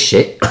watching this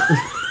shit.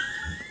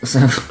 So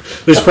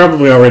There's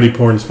probably already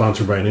porn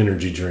sponsored by an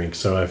energy drink,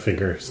 so I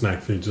figure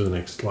snack foods are the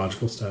next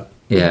logical step.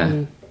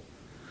 yeah.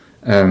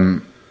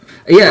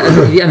 Yeah,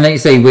 and like you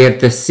say, we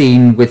had the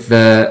scene with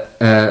the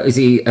is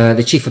he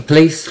the chief of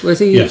police? Was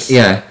he? Yes.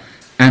 Yeah,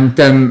 and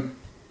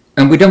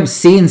we don't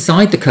see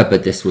inside the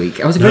cupboard this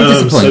week. I was very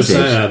I'm disappointed. so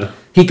sad.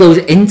 He goes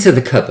into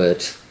the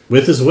cupboard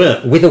With his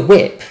whip. with a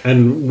whip.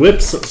 And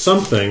whips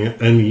something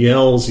and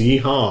yells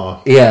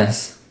yeehaw.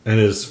 Yes. And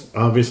is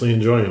obviously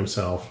enjoying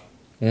himself.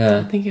 I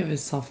Yeah. think it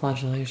was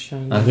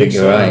self-flagellation. I think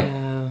you're right.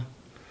 Yeah.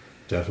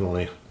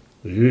 Definitely.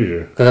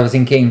 Ew. Because I was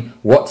thinking,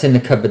 what's in the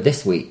cupboard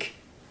this week?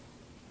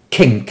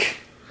 Kink.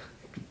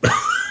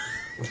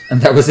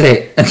 And that was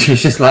it. And she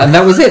was just like, and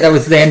that was it. That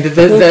was the end of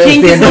the. Well,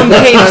 Kink the is end of on the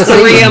page first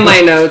 3 scene. of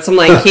my notes. I'm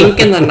like, Kink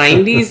in the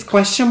 90s,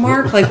 question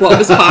mark? Like, what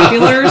was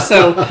popular?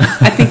 So,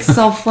 I think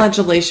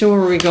self-flagellation, where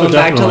we're going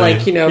back to,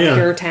 like, Yeah.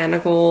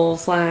 puritanical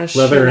 /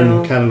 Leather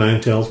and cat of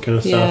nine tails kind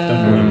of stuff Yeah.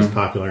 definitely was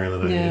popular in the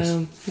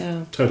 90s.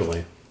 Yeah.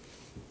 Totally.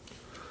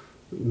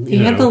 He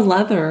had the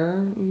leather,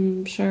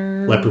 I'm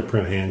sure. leopard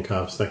print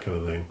handcuffs, that kind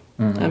of thing.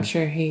 I'm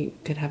sure he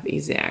could have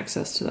easy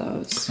access to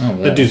those. Oh,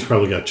 yeah. That dude's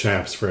probably got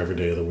chaps for every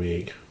day of the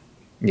week.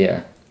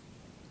 Yeah.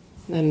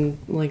 And,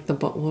 like,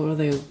 what were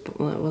they?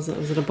 Was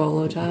it a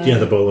bolo tie? Yeah,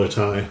 the bolo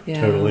tie.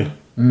 Yeah. Totally.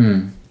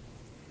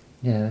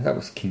 Yeah, that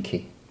was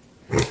kinky.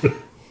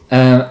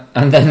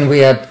 And then we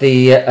had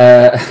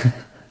the.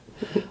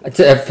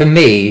 For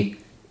me,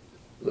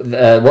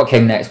 what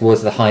came next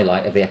was the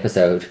highlight of the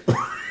episode.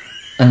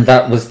 And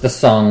that was the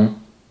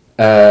song.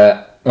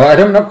 Well,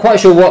 I'm not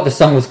quite sure what the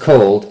song was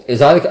called.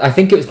 I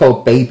think it was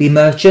called Baby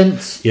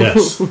Merchants.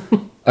 Yes.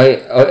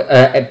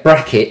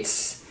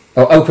 Brackets,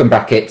 or open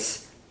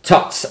brackets,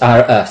 tots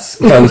are us,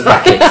 close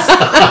brackets.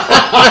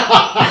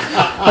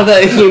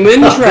 The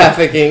human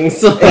trafficking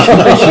song.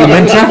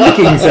 Human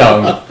trafficking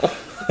song.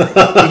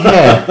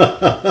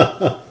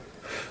 Yeah.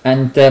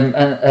 And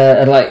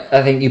like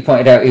I think you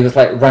pointed out, he was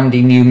like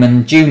Randy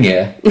Newman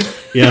Jr.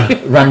 Yeah.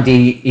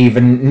 Randy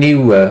even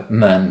newer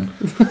man.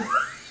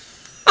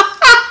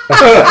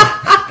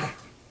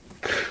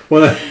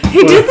 Well,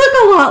 He did look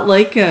a lot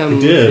like him. He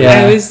did.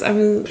 Yeah. I was.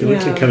 He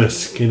looked like kind of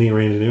skinny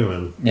Randy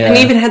Newman. Yeah. And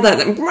he even had that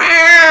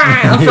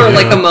for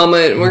like a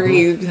moment where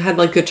he had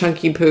like a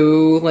chunky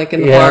poo, like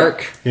in the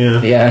park.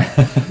 Yeah. Yeah.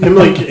 Him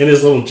like in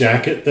his little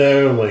jacket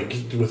though, like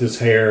with his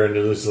hair and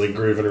just like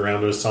grooving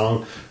around to his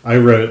song. I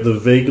wrote the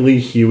vaguely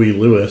Huey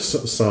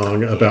Lewis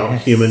song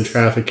about human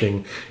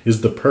trafficking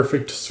is the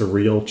perfect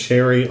surreal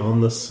cherry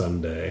on the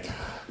sundae.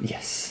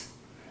 Yes.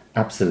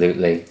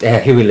 Absolutely. Yeah,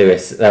 Huey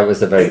Lewis. That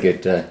was a very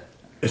good.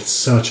 It's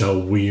such a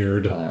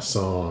weird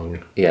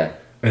song. Yeah.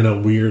 And a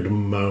weird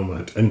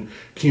moment. And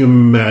can you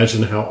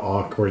imagine how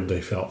awkward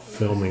they felt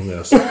filming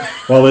this?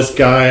 While this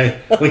guy,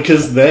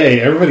 because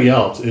everybody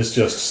else is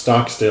just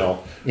stock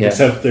still. Yeah.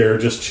 Except they're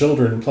just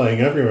children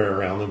playing everywhere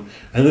around them.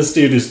 And this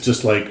dude is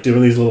just like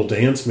doing these little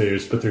dance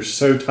moves, but they're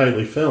so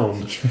tightly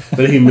filmed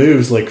that he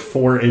moves like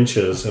 4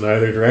 inches in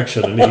either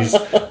direction. And he's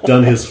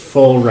done his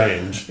full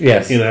range.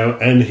 Yes.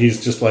 And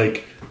he's just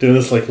like doing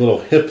this like little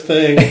hip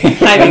thing.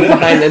 Hiding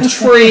behind a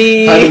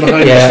tree. Hiding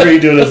behind a tree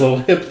doing his little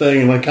hip thing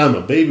and like, I'm a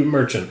baby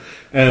merchant.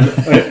 And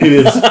it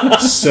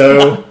is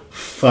so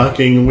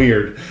fucking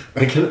weird.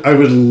 I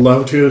would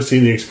love to have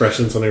seen the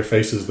expressions on their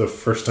faces the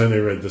first time they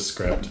read the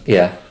script.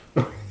 Yeah.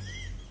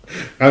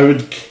 I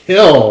would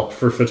kill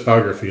for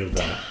photography of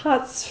that.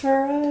 Tots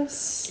for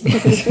us.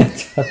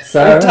 Tots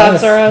are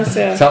Tots are us,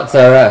 yeah. Tots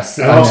are us.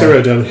 I also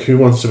wrote down, who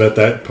wants to bet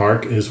that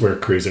park is where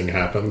cruising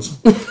happens?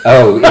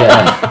 Oh,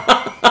 yeah.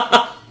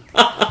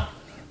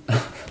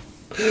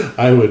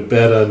 I would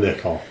bet a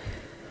nickel.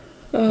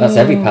 That's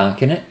every park,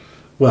 isn't it?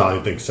 Well, I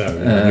think so. I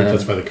think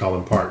that's why they call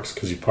them parks,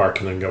 because you park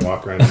and then go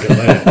walk around and get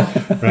laid.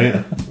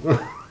 Right?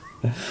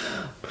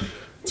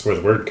 That's where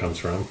the word comes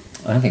from.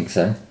 I think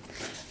so.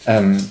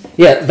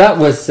 Yeah, that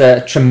was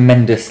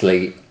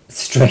tremendously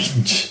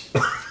strange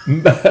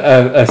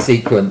a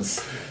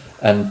sequence,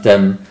 and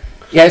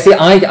yeah. See,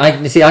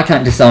 I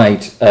can't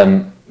decide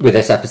with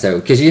this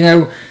episode because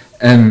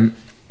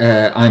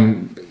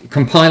I'm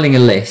compiling a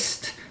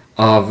list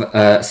of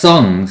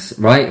songs,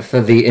 right, for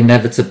the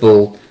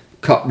inevitable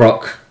Cop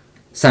Rock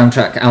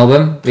soundtrack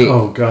album, the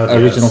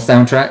original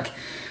soundtrack,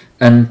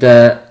 and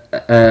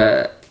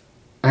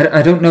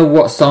I don't know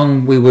what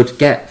song we would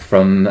get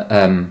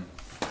from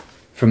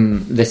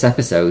this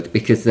episode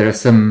because there are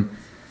some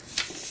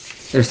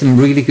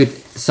really good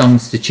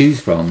songs to choose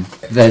from.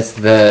 There's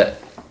the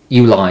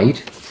 "You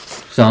Lied"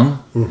 song,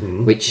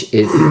 which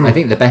is I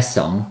think the best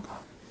song.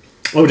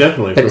 Oh,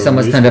 definitely. But it's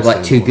almost kind of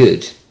like too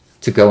good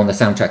to go on the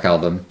soundtrack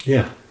album.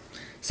 Yeah.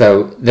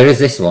 So there is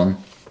this one.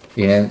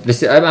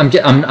 This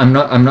I'm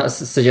not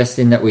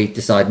suggesting that we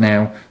decide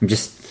now. I'm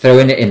just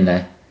throwing it in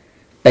there.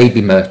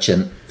 "Baby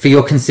Merchant" for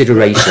your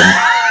consideration.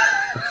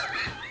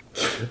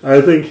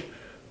 I think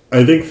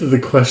that the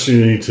question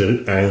you need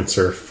to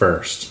answer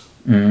first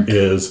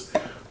is,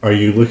 are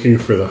you looking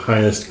for the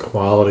highest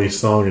quality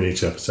song in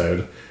each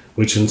episode,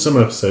 which in some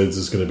episodes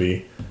is going to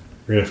be,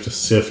 you're going to have to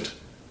sift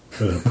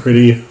with a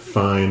pretty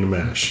fine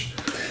mesh.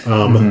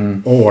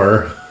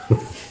 Or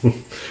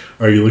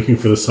are you looking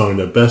for the song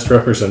that best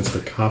represents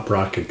the Cop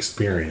Rock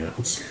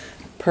experience?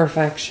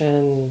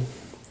 Perfection.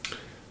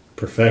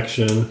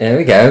 There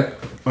we go.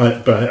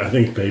 But I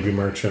think "Baby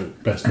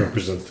Merchant" best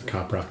represents the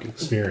Cop Rock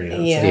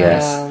experience. Yeah.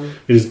 Yes.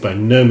 It is by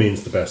no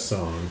means the best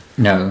song.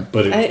 No.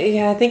 But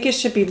I think it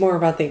should be more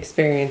about the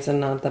experience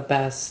and not the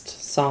best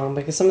song,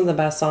 because some of the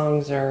best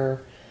songs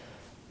are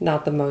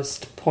not the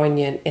most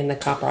poignant in the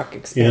Cop Rock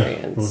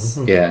experience.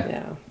 Yeah.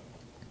 Yeah.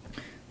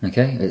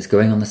 Okay, it's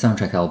going on the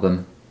soundtrack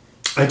album.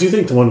 I do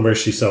think the one where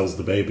she sells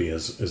the baby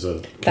is a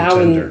That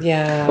contender. one,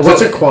 yeah.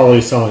 That's a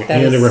quality song, That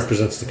and it is-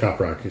 represents the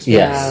Cop Rock experience.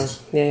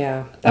 Yes.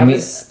 Yeah. That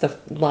was the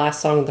last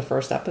song of the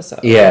first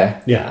episode.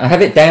 Yeah. Yeah. I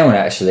have it down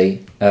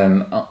actually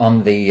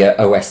on the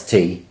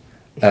OST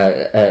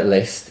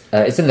list.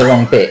 It's in the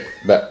wrong bit,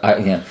 but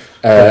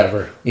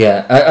Whatever.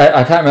 Yeah,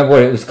 I can't remember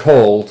what it was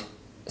called,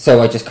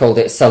 so I just called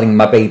it "Selling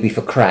My Baby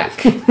for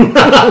Crack."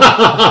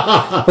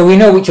 But we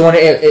know which one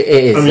it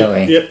is,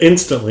 don't we? Yeah,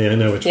 instantly I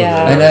know which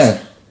Yeah. one I that is.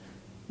 know.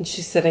 And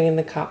she's sitting in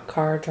the cop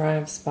car,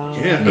 drives by.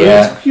 Yeah,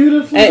 Yeah. it's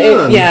beautifully And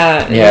done.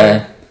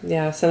 Yeah.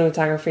 Yeah,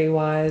 cinematography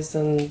wise,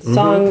 and the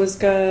song was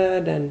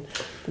good, and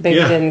the baby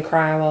Yeah. didn't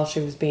cry while she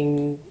was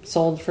being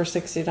sold for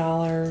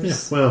 $60. Yeah,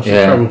 well, she's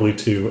Yeah. probably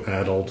too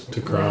addled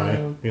to cry,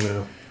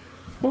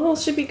 Well,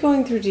 she'd be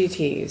going through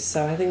DTs,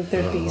 so I think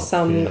there'd be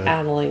some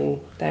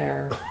addling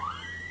there.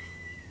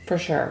 For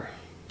sure.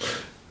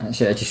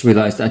 Actually, I just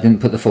realised I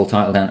didn't put the full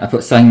title down. I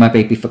put "Selling My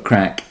Baby for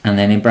Crack" and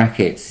then in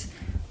brackets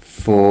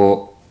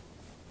for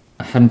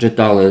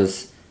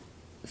 $100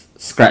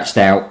 scratched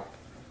out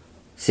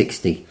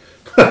 60.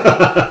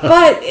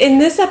 But in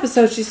this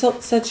episode,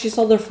 said she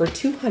sold her for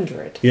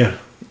 $200. Yeah.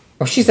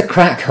 Oh, she's a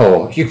crack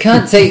whore. You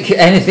can't take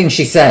anything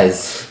she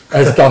says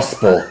as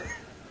gospel.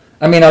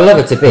 I mean, I love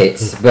her to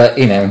bits, but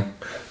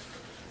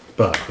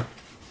But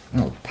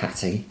oh,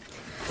 Patty.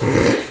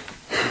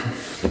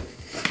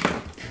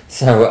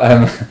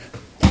 So,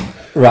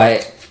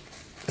 right.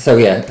 So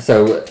yeah,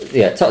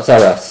 Tots Are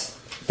Us.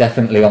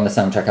 Definitely on the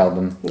soundtrack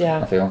album, Yeah.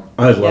 I feel.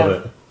 I love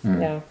it.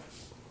 Yeah.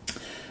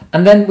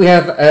 And then we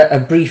have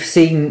a brief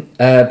scene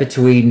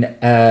between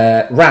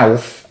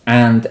Ralph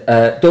and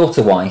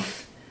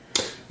daughter-wife,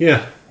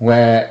 Yeah.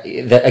 where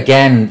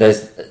again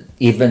there's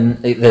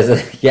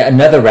yet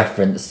another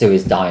reference to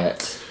his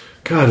diet.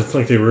 God, it's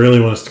like they really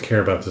want us to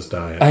care about this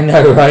diet. I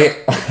know, right?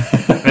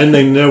 And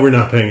they know we're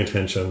not paying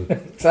attention.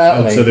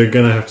 Exactly. And so they're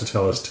going to have to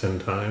tell us 10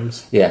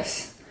 times.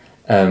 Yes.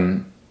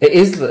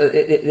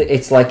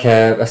 It's like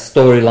a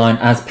storyline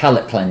as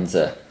palate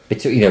cleanser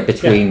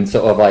between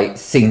sort of like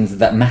scenes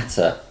that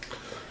matter.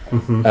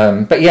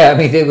 But yeah, I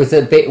mean, there was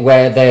a bit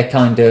where they're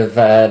kind of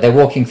they're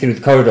walking through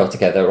the corridor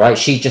together, right?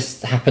 She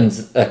just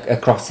happens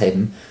across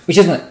him, which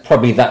isn't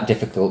probably that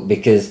difficult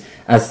because,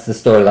 as the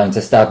storyline's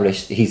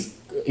established, he's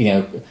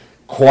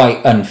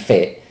quite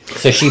unfit.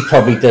 So she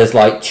probably does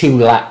like 2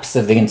 laps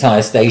of the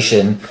entire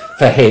station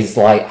for his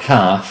like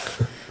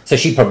half. So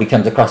she probably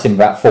comes across him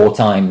about 4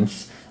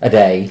 times a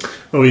day.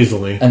 Oh,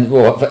 easily. And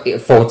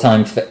 4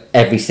 times for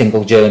every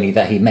single journey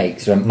that he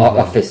makes from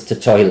office to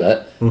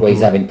toilet, where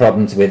he's having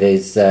problems with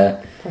his Right.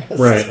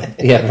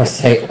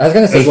 prostate. I was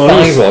going to say As long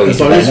as, thyroid. as,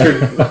 long as, you're,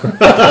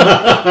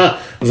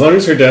 As long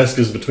as her desk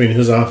is between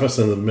his office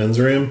and the men's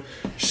room,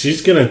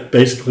 she's going to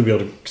basically be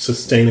able to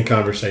sustain a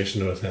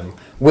conversation with him.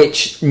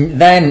 Which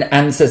then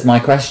answers my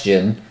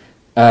question,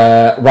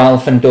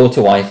 Ralph and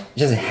daughter wife,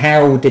 just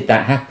how did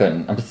that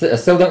happen? I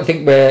still don't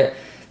think there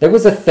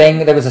was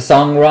a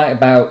song, right,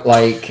 about,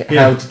 like,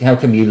 Yeah. how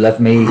come you love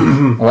me,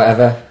 or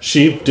whatever.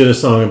 She did a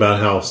song about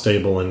how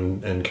stable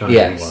and kind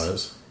Yes. he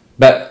was.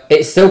 But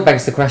it still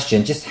begs the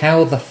question, just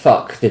how the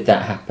fuck did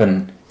that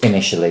happen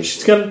initially?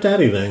 She's got a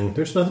daddy thing.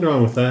 There's nothing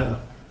wrong with that.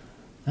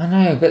 I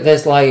know, but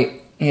there's,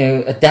 like,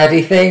 a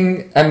daddy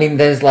thing. I mean,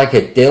 there's, like,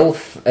 a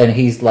DILF, and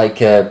he's,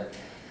 like, I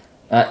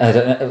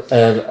don't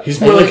know. He's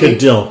more like a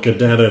dilk, a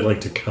dad I'd like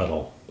to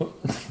cuddle.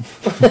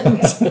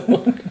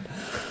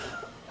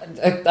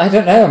 I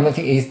don't know. I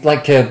think he's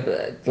like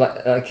a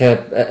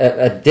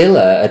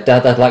diller, a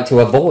dad I'd like to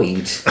avoid.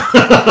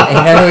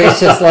 It's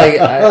just like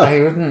I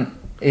wouldn't.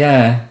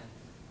 Yeah.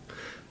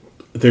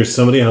 There's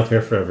somebody out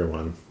there for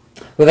everyone.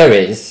 Well, there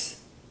is.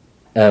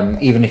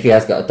 Even if he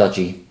has got a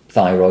dodgy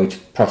thyroid,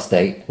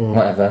 prostate,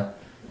 whatever.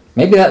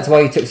 Maybe that's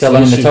why he took so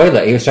long in the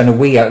toilet. He was trying to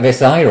wee out of his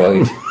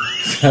thyroid.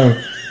 So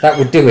that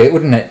would do it,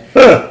 wouldn't it?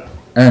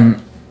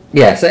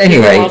 Yeah, so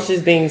anyway. While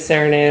she's being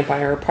serenaded by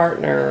her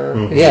partner,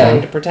 who's Yeah.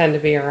 trying to pretend to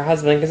be her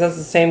husband, because that's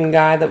the same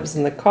guy that was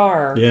in the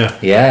car Yeah.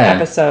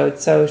 episode.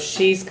 So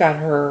she's got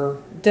her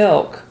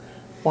dilk,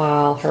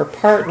 while her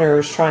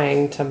partner's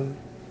trying to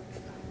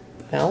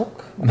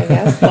milk, I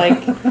guess.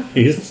 Like,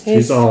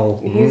 He's all...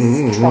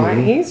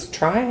 trying. He's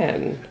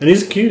trying. And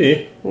he's a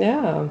cutie.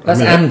 Yeah.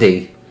 That's I mean,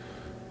 Andy.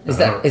 Is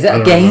I that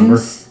don't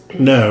Gaines?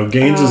 remember. No,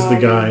 Gaines is the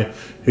guy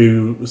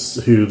who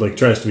like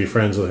tries to be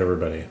friends with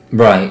everybody.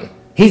 Right.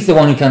 He's the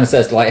one who kind of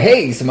says, like,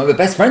 hey, some of my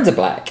best friends are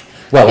black.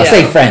 Well, I Yeah.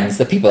 say friends,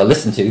 the people I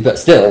listen to, but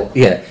still,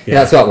 yeah.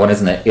 That's that one,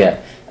 isn't it? Yeah.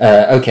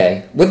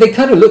 Okay. Well, they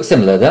kind of look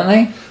similar, don't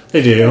they?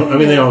 They do. I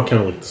mean, they all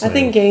kind of look the I same.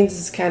 think Gaines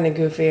is kind of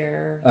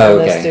goofier Oh,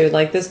 than okay. this dude.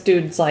 Like, this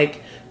dude's,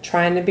 like,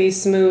 trying to be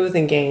smooth,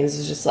 and Gaines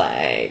is just,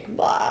 like,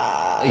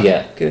 blah.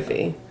 Yeah.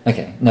 Goofy.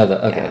 Okay. No,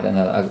 okay. Yeah. Then,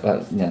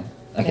 yeah.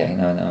 Okay,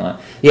 no.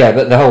 Yeah,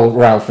 but the whole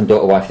Ralph and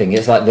daughter wife thing,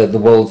 it's like the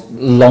world's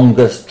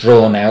longest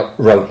drawn out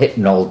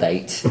Rohypnol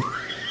date.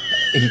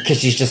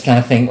 Because you just kind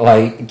of think,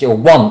 like,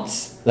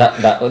 once,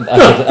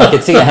 I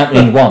could see it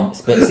happening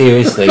once, but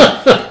seriously,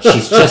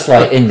 she's just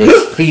like in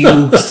this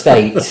fugue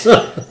state,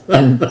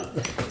 and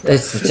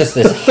it's just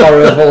this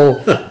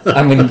horrible.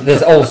 I mean,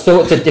 there's all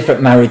sorts of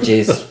different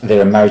marriages. There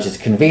are marriages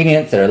of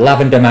convenience. There are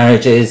lavender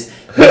marriages.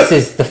 This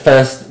is the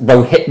first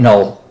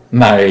Rohypnol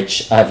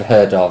marriage I've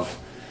heard of.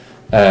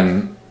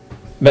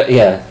 But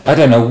yeah, I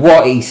don't know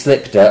what he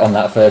slipped her on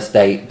that first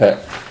date, but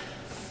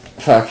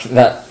fuck,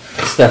 that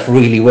stuff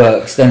really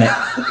works, doesn't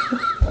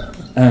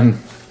it?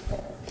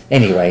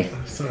 Anyway.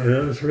 Sorry,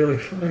 that was really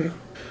funny.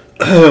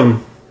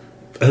 And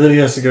then he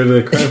has to go to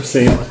the crime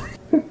scene.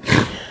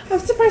 I'm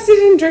surprised he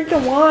didn't drink the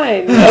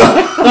wine.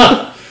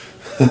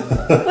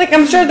 Like,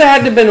 I'm sure there had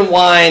to have been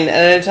wine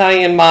at an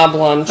Italian mob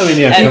lunch. I mean,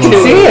 yeah, and come You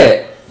on. could see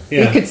it.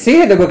 Yeah. You could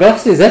see it. There were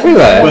glasses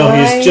everywhere. Well,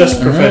 he's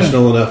just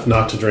professional enough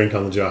not to drink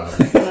on the job.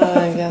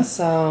 I guess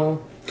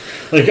so.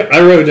 Like,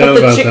 I wrote down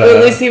But about at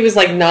that. least he was,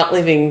 like, not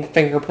leaving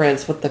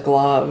fingerprints with the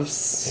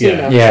gloves. Yeah. You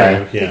know,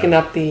 Yeah. picking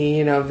up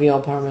the,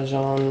 veal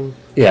parmesan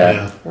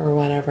yeah. or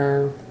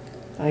whatever.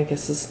 I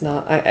guess it's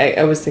not.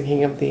 I was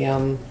thinking of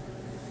the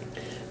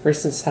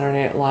recent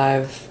Saturday Night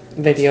Live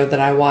video that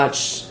I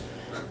watched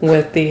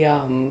with they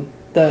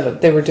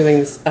were doing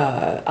this,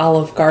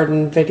 Olive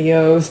Garden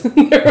videos.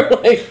 They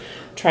were like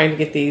trying to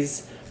get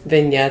these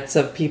vignettes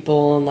of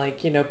people and, like,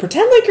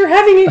 pretend like you're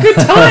having a good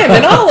time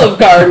in Olive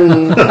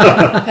Garden.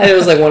 And it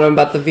was like one of them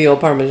about the veal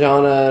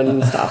parmigiana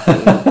and stuff.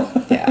 And,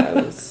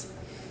 yeah,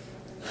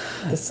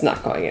 it's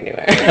not going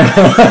anywhere.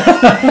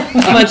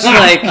 Much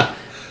like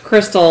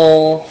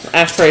Crystal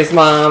Ashtray's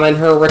mom and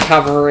her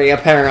recovery,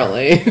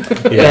 apparently.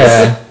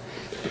 Yeah.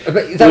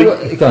 But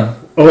go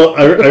on. Well,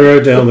 I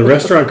wrote down the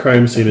restaurant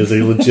crime scene is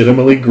a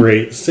legitimately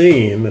great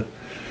scene.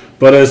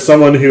 But as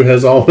someone who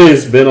has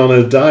always been on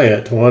a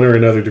diet to one or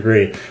another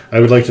degree, I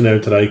would like to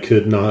note that I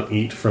could not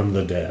eat from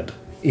the dead.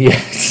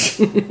 Yes.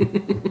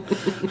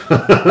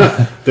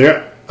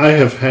 I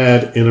have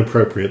had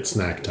inappropriate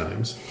snack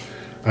times.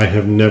 I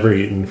have never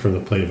eaten from the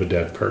plate of a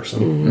dead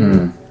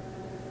person.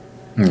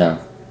 No.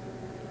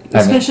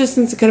 Especially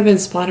since it could have been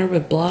splattered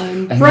with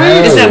blood.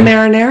 Right. Is that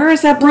marinara or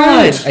is that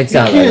blood?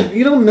 Exactly.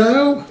 You don't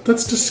know?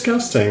 That's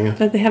disgusting.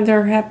 Did they have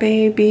their Hep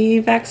B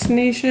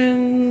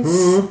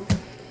vaccinations?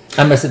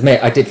 I must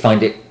admit, I did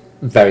find it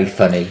very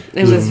funny.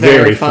 It was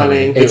very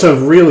funny. It's a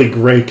really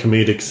great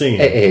comedic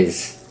scene. It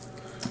is.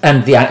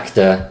 And the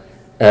actor,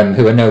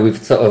 who I know we've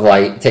sort of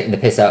like taken the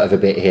piss out of a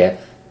bit here,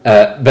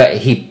 but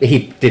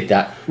he did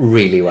that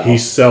really well. He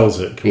sells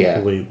it Yeah.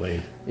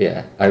 completely.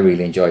 Yeah, I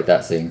really enjoyed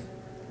that scene.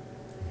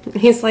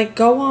 He's like,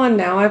 go on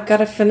now, I've got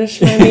to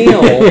finish my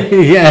meal.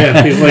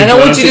 Yeah, he's like, I don't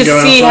 "Why want you to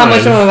go see how much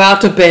outside?" I'm about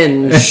to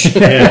binge.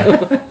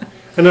 Yeah.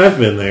 And I've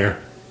been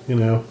there,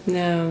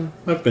 No.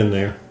 I've been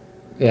there.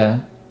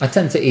 Yeah, I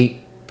tend to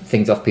eat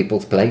things off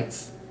people's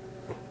plates.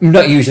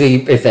 Not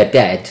usually if they're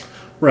dead.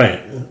 Right.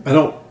 I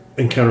don't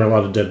encounter a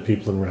lot of dead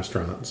people in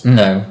restaurants.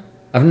 No.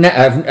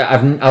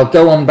 I'll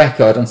go on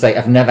record and say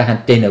I've never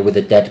had dinner with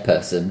a dead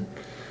person.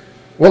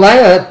 Well, I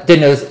had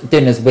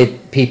dinners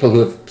with people who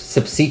have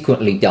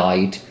subsequently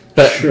died,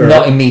 but Sure.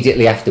 not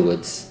immediately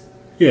afterwards.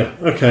 Yeah,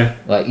 okay.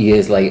 Like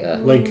years later.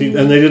 Like,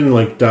 and they didn't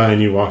like die,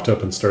 and you walked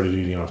up and started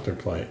eating off their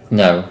plate.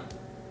 No.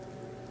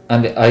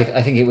 And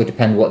I think it would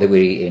depend what they were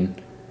eating.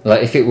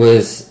 Like, if it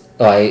was,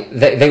 like,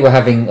 they were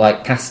having,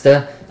 like,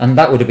 pasta, and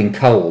that would have been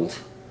cold.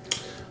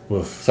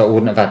 Woof. So I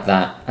wouldn't have had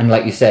that. And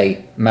like you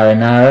say,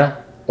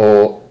 marinara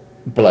or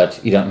blood,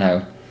 you don't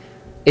know.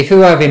 If you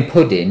were having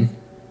pudding,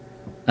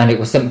 and it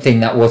was something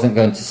that wasn't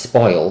going to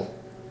spoil...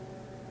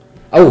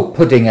 Oh,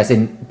 pudding as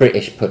in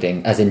British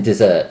pudding, as in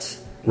dessert.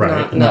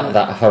 Right. Not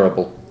that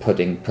horrible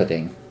pudding.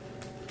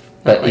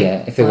 But like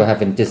yeah, if they were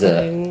having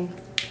dessert. pudding.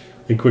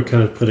 Like, what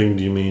kind of pudding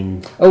do you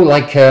mean? Oh,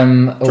 like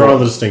Draw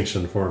the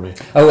distinction for me.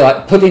 Oh,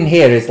 like pudding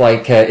here is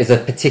like is a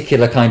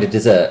particular kind of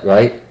dessert,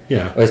 right?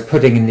 Yeah. Whereas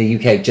pudding in the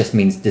UK just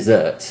means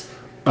dessert.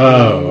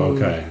 Oh,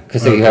 okay.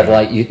 Because so you have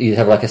like you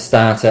have like a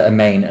starter, a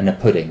main, and a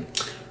pudding.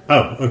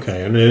 Oh,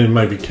 okay. And it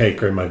might be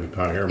cake or it might be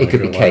pie or It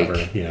could be cake.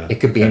 whatever. Yeah.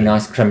 It could be a okay.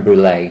 nice creme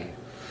brulee,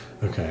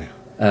 Okay.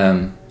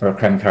 or a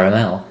creme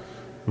caramel,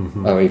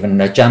 Mm-hmm. or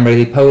even a jam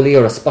roly poly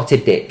or a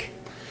spotted dick.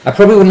 I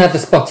probably wouldn't have the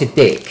spotted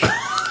dick,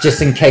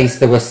 just in case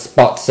there were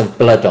spots of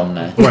blood on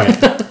there. Right.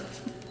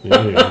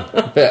 yeah.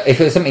 But if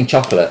it was something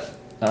chocolate,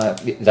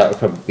 that would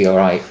probably be all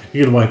right.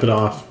 You can wipe it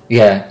off.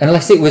 Yeah,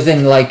 unless it was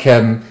in like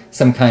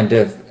some kind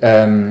of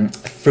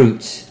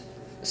fruit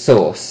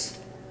sauce,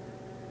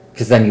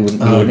 because then you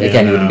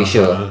wouldn't be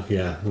sure.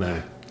 Yeah,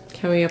 no.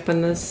 Can we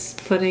open this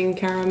pudding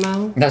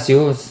caramel? That's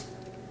yours.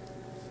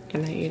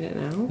 Can I eat it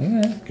now?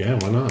 Yeah. Yeah,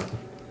 why not?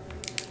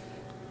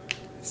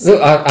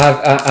 Look,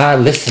 our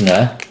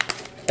listener,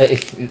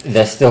 if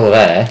they're still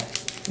there,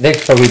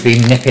 they've probably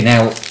been nipping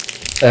out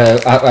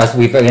as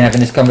we've been having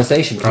this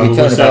conversation. We've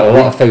talked about a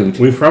lot of food.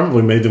 We've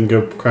probably made them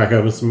go crack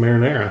open some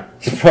marinara.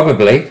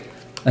 Probably.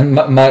 And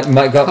might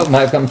have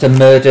got them to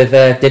murder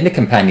their dinner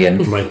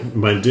companion.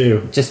 Might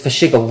do. Just for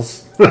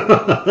shiggles.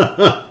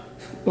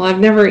 Well, I've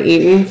never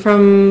eaten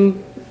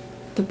from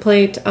the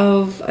plate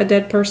of a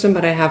dead person,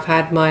 but I have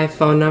had my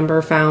phone number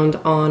found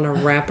on a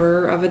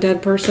wrapper of a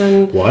dead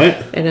person.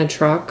 What? In a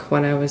truck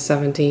when I was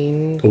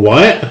 17.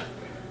 What?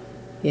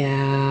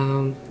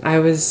 Yeah. I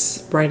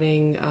was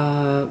writing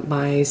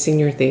my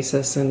senior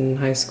thesis in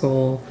high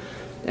school,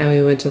 and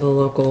we went to the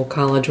local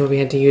college where we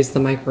had to use the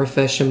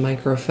microfiche and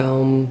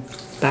microfilm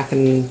back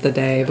in the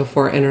day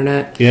before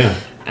internet. Yeah.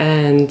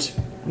 And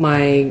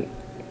my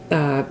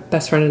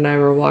best friend and I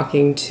were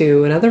walking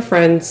to another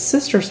friend's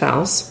sister's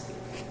house,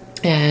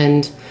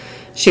 and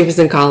she was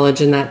in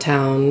college in that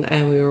town,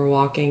 and we were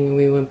walking, and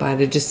we went by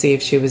to just see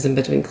if she was in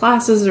between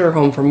classes or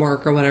home from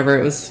work or whatever.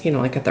 It was,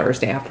 like a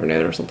Thursday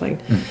afternoon or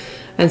something.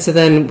 And so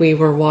then we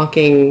were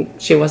walking,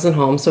 she wasn't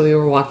home, so we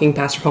were walking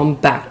past her home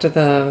back to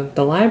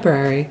the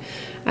library,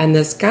 and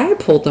this guy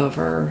pulled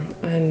over,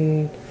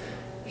 and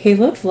he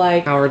looked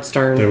like Howard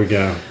Stern. There we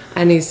go.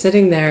 And he's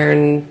sitting there,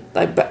 and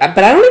but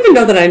I don't even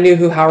know that I knew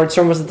who Howard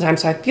Stern was at the time,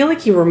 so I feel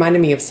like he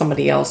reminded me of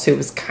somebody else who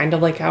was kind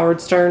of like Howard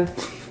Stern.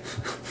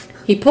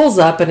 He pulls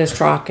up in his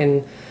truck,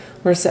 and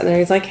we're sitting there.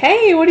 He's like,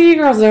 "Hey, what are you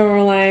girls doing?"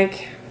 We're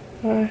like,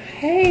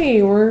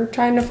 "Hey, we're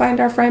trying to find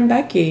our friend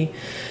Becky."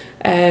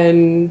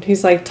 And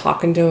he's like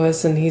talking to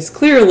us, and he's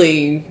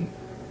clearly,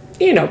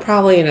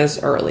 probably in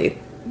his late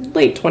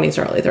 20s,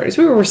 early 30s.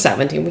 We were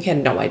 17. We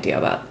had no idea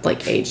about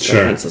like age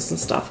differences and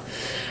stuff.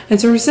 And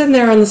so we're sitting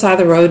there on the side of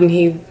the road, and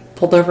he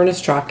pulled over in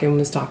his truck and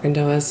was talking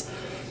to us.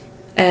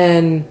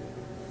 And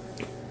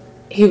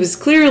he was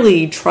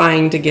clearly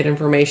trying to get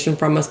information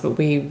from us, but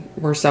we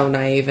were so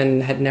naive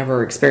and had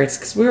never experienced,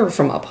 because we were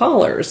from up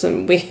hollers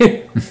and we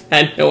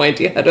had no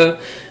idea how to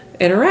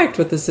interact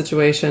with the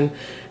situation.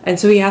 And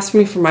so he asked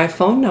me for my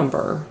phone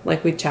number.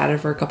 Like, we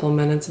chatted for a couple of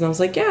minutes, and I was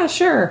like, yeah,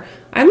 sure.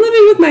 I'm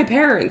living with my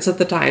parents at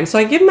the time, so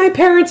I give my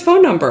parents'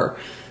 phone number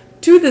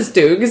to this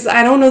dude, because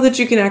I don't know that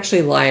you can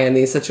actually lie in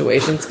these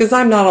situations, because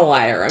I'm not a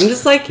liar. I'm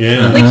just like,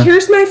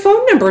 here's my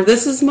phone number.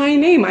 This is my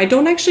name. I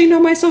don't actually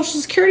know my social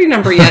security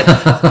number yet,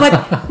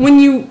 but when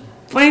you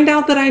find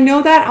out that I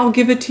know that, I'll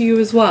give it to you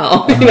as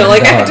well. I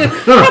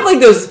have like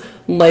those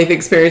life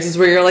experiences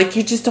where you're like,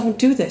 you just don't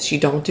do this. You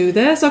don't do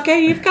this.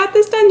 Okay, you've got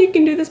this done. You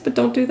can do this, but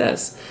don't do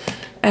this.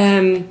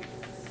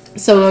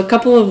 So a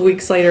couple of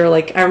weeks later,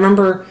 like, I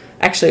remember,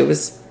 actually, it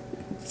was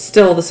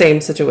still the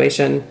same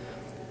situation.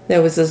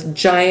 There was this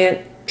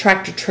giant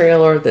tractor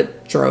trailer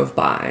that drove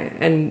by,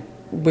 and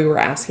we were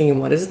asking him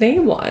what his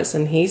name was,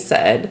 and he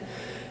said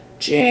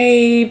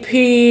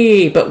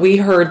JP, but we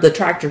heard the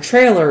tractor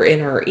trailer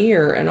in our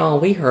ear, and all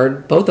we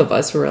heard, both of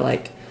us, were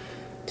like,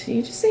 did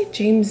you just say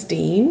James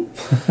Dean?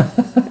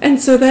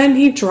 And so then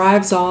he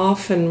drives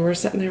off, and we're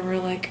sitting there, we're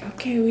like,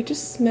 okay, we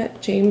just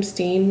met James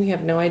Dean, we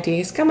have no idea.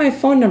 He's got my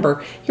phone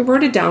number. He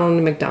wrote it down on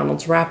a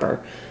McDonald's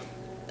wrapper.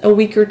 A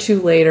week or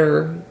two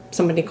later,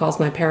 somebody calls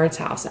my parents'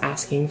 house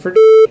asking for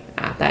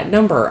at that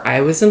number.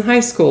 I was in high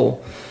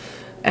school.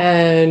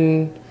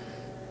 And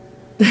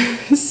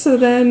so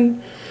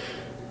then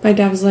my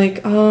dad was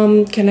like,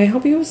 can I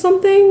help you with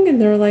something?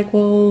 And they're like,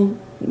 well,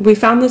 we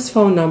found this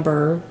phone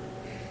number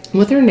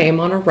with her name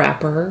on a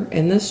wrapper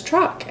in this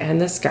truck, and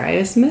this guy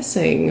is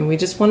missing, and we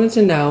just wanted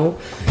to know.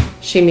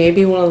 She may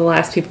be one of the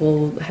last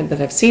people that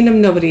have seen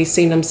him. Nobody's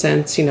seen him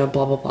since, blah,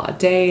 blah, blah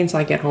day. And so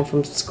I get home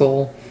from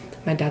school.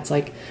 My dad's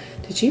like,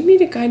 did you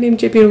meet a guy named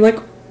Jippy? And I'm like,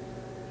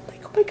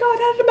 oh my God,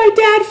 how did my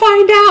dad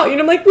find out?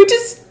 I'm like, we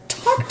just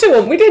talked to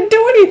him. We didn't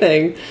do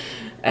anything.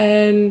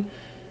 And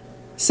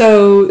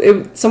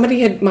so somebody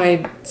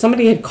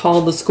had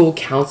called the school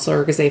counselor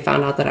because they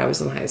found out that I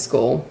was in high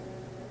school.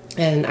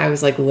 And I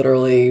was like,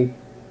 literally,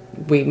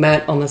 we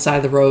met on the side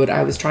of the road.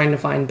 I was trying to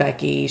find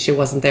Becky. She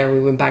wasn't there. We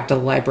went back to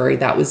the library.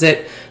 That was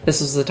it.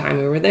 This was the time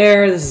we were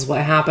there. This is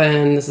what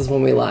happened. This is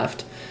when we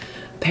left.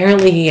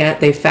 Apparently,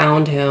 they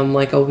found him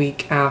like a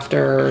week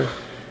after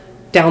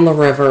down the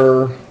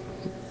river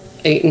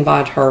eating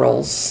by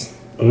turtles.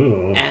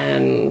 Ooh.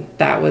 And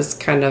that was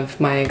kind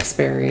of my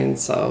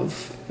experience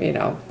of,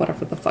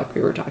 whatever the fuck we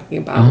were talking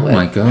about. Oh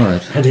my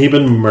God. Had he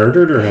been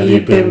murdered or had he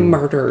been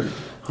murdered?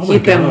 Oh my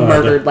He'd been God.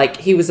 murdered. Like,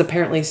 he was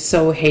apparently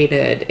so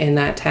hated in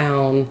that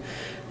town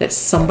that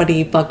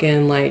somebody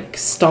fucking,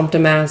 stomped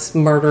him ass,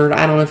 murdered.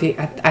 I don't know if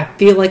I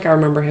feel like I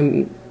remember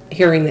him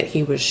hearing that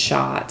he was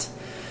shot.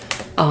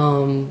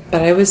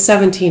 But I was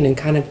 17 and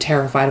kind of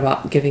terrified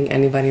about giving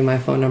anybody my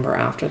phone number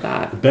after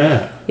that.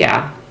 Bet.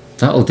 Yeah.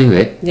 That'll do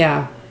it.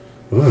 Yeah.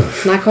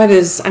 Oof. Not quite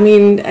as,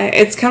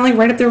 it's kind of like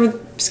right up there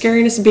with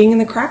scariness of being in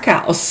the crack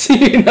house. Yeah.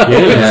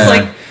 It's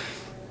like,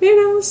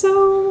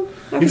 so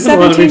I was You've had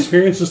a lot of 17.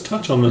 experiences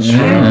touch on this show.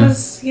 Yeah. I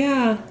was,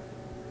 yeah.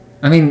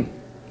 I mean,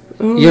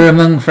 you're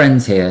among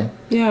friends here.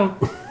 Yeah.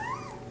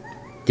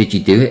 Did you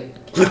do it?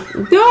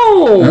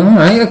 No. All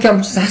right, okay,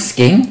 I'm just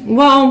asking.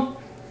 Well,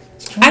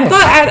 I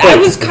thought I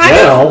was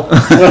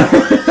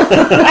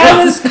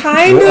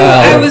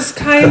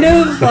kind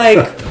of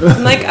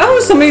like, oh,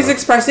 somebody's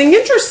expressing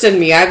interest in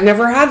me. I've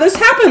never had this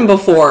happen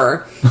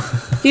before.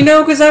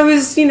 Because I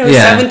was,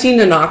 17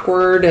 and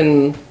awkward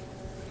and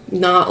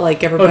not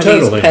like everybody's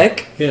totally.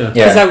 pick. Yeah.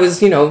 Because I was,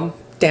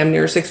 damn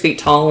near 6 feet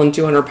tall and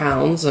 200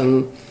 pounds,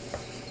 and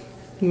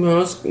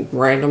this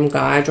random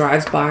guy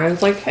drives by and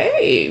is like,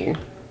 hey,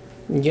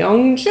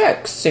 young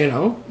chicks,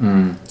 So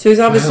he's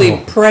obviously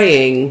Wow.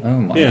 praying.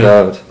 Oh my Yeah.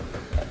 God.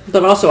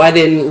 But also, I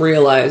didn't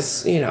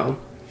realize,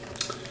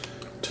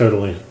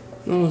 Totally.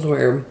 it was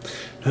weird.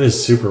 That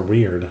is super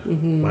weird.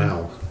 Mm-hmm.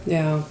 Wow.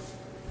 Yeah.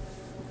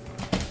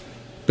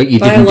 But you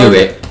But didn't do loved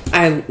it.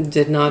 I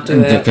did not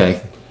do it.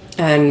 Okay.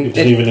 And You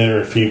didn't even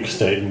enter a fugue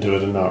state and do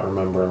it and not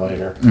remember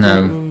later.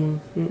 No.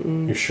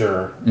 You're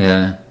sure?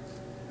 Yeah.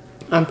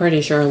 I'm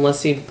pretty sure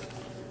unless he...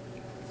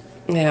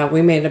 Yeah,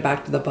 we made it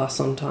back to the bus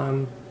on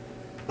time.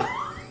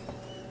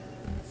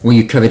 Were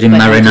you covered in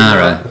But he did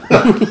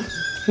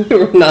marinara? We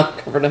were not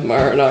covered in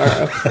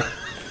marinara.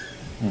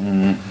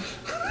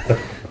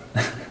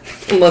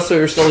 Unless we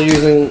were still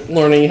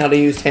learning how to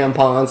use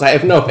tampons. I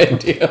have no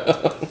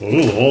idea.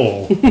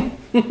 Ooh.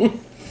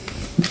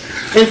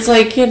 It's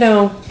like,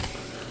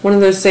 one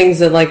of those things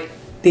that, like,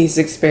 these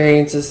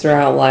experiences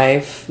throughout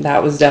life,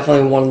 that was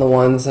definitely one of the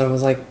ones that I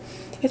was like,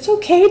 it's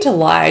okay to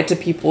lie to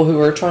people who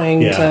are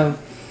trying Yeah. to...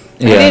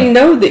 Yeah. I didn't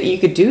know that you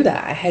could do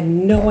that. I had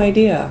no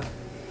idea.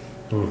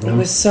 Mm-hmm. I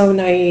was so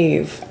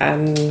naive.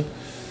 And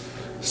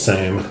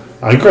Same.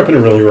 I grew up in a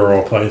really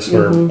rural place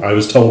where I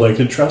was told I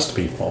could trust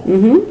people.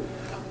 Mm-hmm.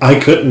 I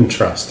couldn't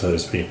trust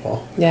those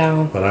people,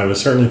 yeah, but I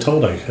was certainly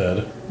told I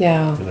could.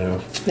 yeah,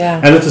 yeah.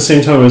 And at the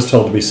same time, I was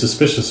told to be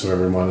suspicious of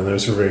everyone, and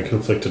those were very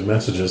conflicted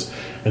messages.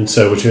 And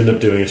so, what you end up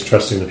doing is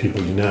trusting the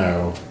people you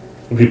know,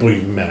 the people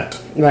you've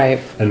met, Right,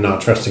 and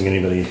not trusting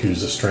anybody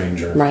who's a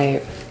stranger.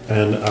 right.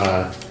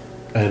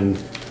 And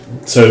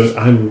so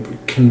I'm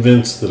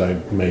convinced that I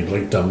made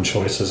like dumb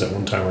choices at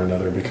one time or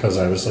another because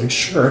I was like,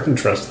 sure, I can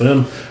trust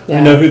them. Yeah.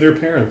 I know who their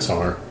parents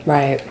are.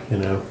 Right.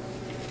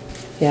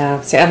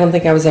 Yeah. See, I don't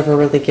think I was ever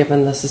really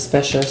given the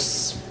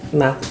suspicious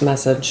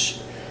message.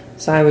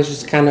 So I was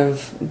just kind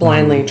of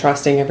blindly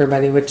trusting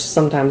everybody, which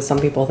sometimes some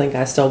people think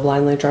I still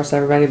blindly trust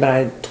everybody, but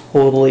I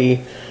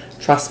totally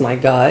trust my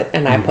gut,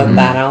 and I put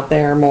that out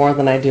there more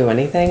than I do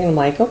anything. And I'm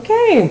like,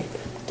 okay,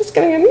 just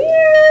gonna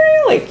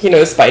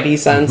spidey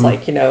sense,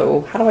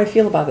 how do I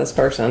feel about this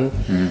person?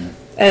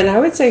 And I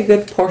would say a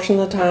good portion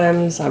of the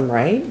times I'm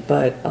right,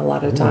 but a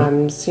lot of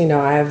times,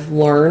 I've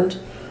learned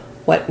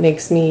what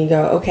makes me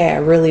go, okay, I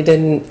really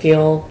didn't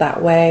feel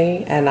that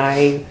way, and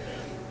I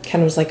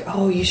kind of was like,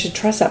 oh, you should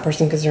trust that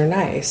person because they're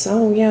nice.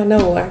 Oh, yeah,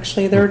 no,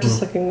 actually, they're just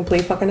like a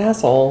complete fucking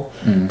asshole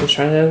who's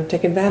trying to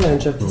take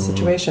advantage of the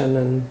situation.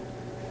 And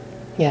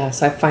yeah,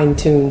 so I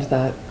fine-tuned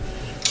that,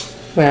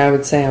 where I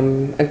would say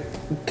I'm a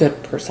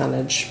good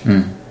percentage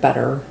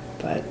better,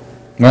 but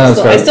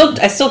Well,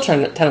 I still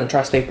tend to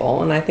trust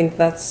people, and I think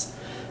that's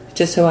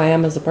just who I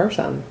am as a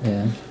person.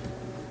 Yeah.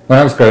 When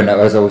I was growing up,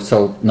 I was always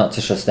told not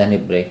to trust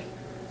anybody,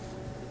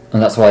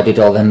 and that's why I did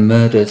all them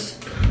murders.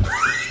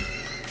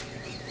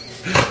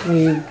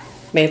 You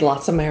made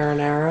lots of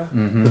marinara.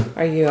 Mm-hmm.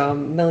 Are you a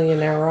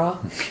millionaire?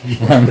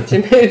 Did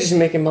you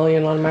make $1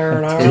 million on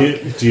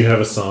marinara? Do you have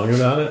a song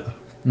about it?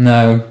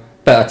 No,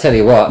 But I tell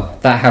you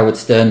what, that Howard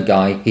Stern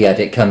guy, he had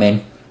it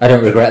coming. I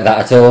don't regret that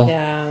at all.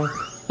 Yeah.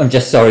 I'm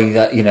just sorry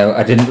that,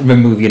 I didn't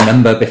remove your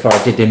number before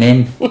I did him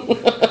in.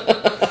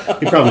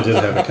 He probably did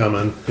have it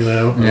coming,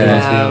 Yeah.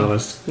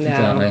 let's be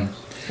honest. No.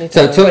 Exactly.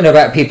 So talking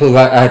about people who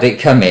had it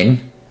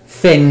coming,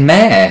 Finn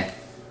Mayer.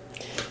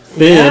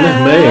 Finn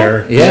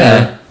Mayer.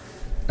 Yeah.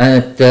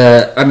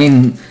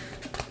 And,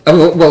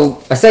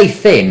 I say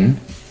thin.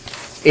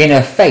 In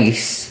her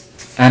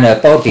face and her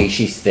body,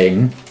 she's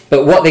thin.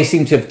 But what they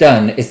seem to have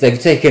done is they've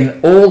taken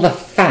all the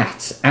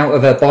fat out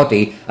of her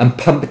body and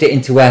pumped it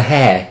into her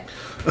hair.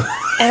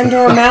 And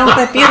her mouth.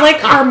 I feel like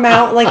her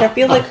mouth.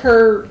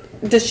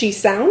 Does she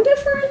sound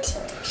different?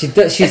 She's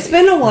It's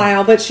been a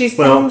while, but she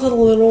sounds a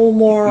little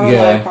more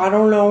Yeah. I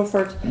don't know if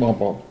it's...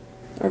 well,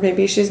 Or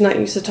maybe she's not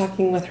used to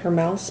talking with her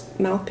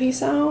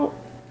mouthpiece out.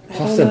 I don't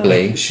know.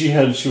 possibly. She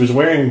was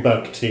wearing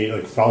buck teeth,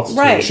 like false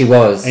Right. teeth. She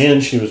was.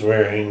 And she was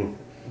wearing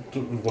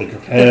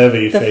like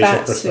heavy the facial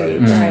fat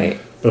suit, prosthetics right?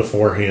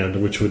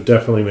 beforehand, which would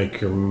definitely make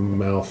your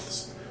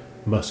mouth's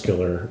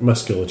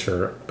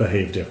musculature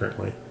behave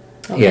differently.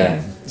 Okay.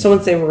 Yeah. So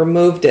once they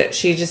removed it,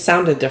 she just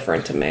sounded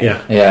different to me.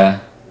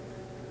 Yeah.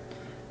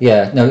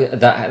 Yeah. No,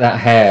 that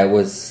hair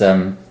was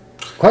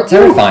quite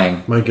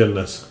terrifying. My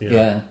goodness.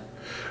 Yeah.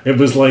 It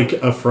was like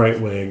a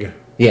fright wig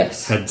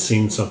Yes. had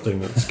seen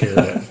something that scared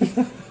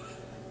it.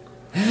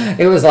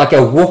 It was like a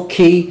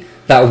Wookiee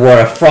that wore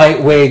a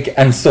fright wig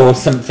and saw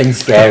something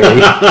scary.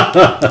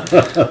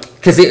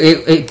 Because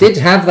it did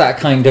have that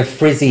kind of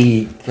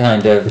frizzy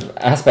kind of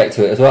aspect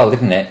to it as well,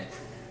 didn't it?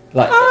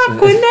 Like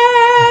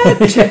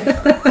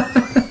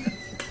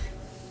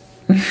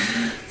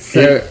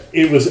So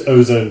it was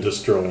ozone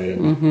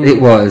destroying. it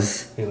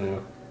was.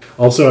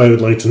 Also, I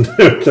would like to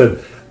note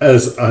that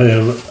as I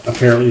am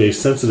apparently a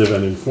sensitive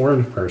and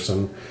informed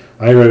person,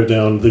 I wrote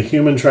down the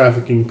human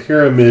trafficking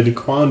pyramid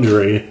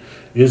quandary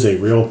is a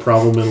real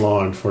problem in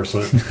law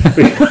enforcement.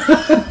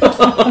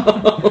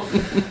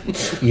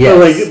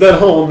 Yes. Like that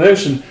whole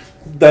notion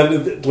that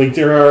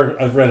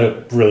I've read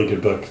a really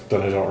good book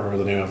that I don't remember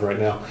the name of right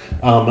now,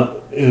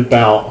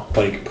 about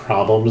like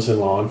problems in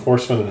law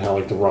enforcement and how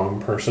like the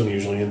wrong person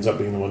usually ends up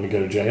being the one to go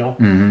to jail.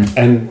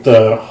 And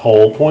the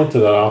whole point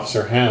that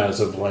officer has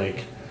of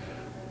like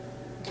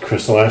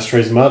Crystal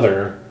Ashtray's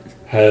mother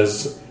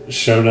has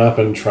shown up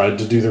and tried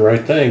to do the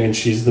right thing, and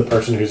she's the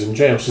person who's in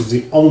jail. She's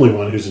the only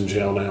one who's in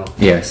jail now.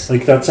 Yes.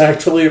 Like, that's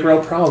actually a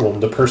real problem.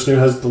 The person who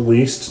has the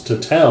least to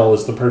tell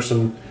is the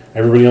person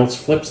everybody else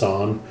flips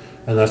on,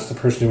 and that's the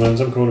person who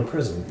ends up going to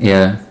prison.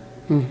 Yeah.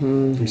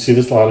 You see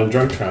this a lot in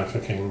drug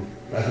trafficking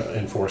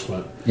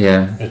enforcement.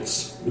 Yeah.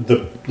 It's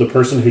the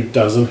person who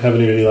doesn't have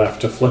anybody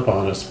left to flip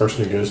on is the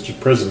person who goes to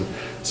prison.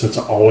 So it's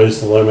always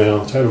the low man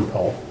on the totem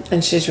pole.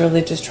 And she's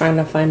really just trying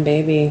to find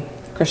baby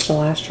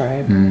Crystal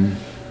Ashtray.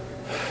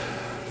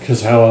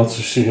 Because how else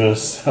is she going to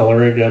sell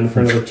her again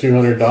for another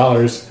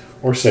 $200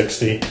 or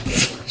 $60?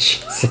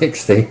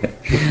 60.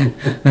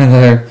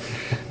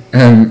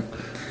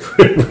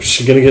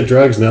 She's going to get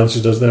drugs now that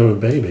she doesn't have a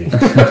baby.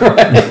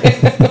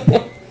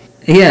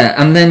 Yeah,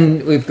 and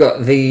then we've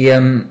got the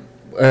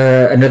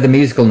another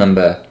musical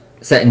number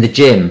set in the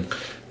gym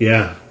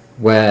Yeah.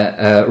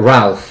 where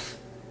Ralph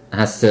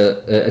has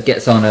to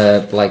gets on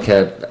a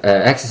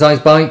exercise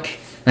bike,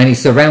 and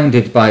he's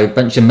surrounded by a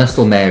bunch of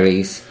muscle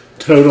Marys.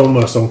 Total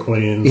muscle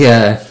queens.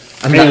 Yeah,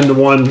 And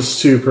one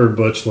super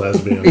butch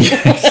lesbian.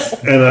 yes,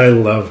 And I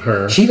love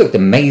her. she looked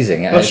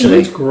amazing. Oh, she Actually,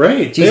 looks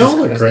great. They Jesus all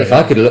look Christ, great. if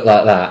I could look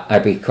like that,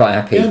 I'd be quite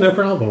happy. Yeah, no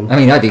problem. I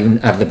mean, I'd even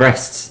have the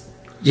breasts.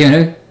 You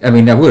know, I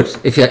mean, I would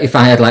if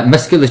I had like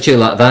musculature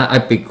like that.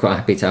 I'd be quite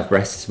happy to have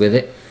breasts with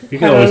it. You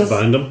can always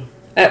bind them.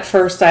 At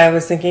first, I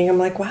was thinking,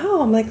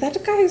 wow,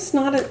 that guy's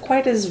not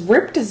quite as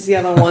ripped as the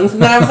other ones.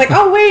 And then I was like,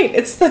 oh, wait,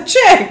 it's the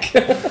chick.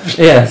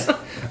 Yes.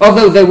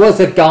 Although there was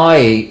a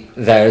guy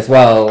there as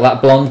well,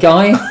 that blonde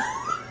guy,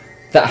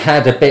 that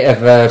had a bit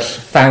of a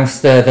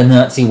Fausta the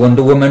Nazi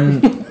Wonder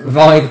Woman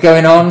vibe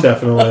going on.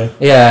 Definitely.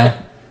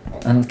 Yeah.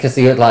 And because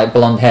he had like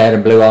blonde hair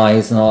and blue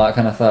eyes and all that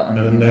kind of stuff. And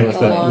a neck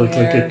that long looked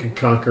like hair. it could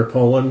conquer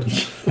Poland.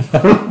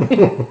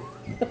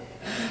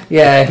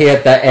 Yeah, he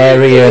had that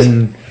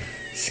Aryan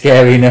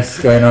scariness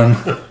going on.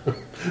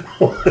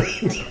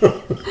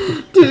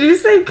 Did you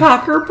say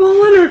cocker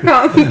Poland or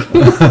cocker?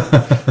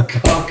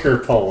 Conquer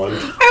Poland.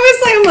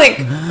 I'm like,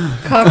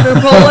 cocker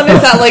Poland?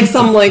 Is that like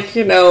some,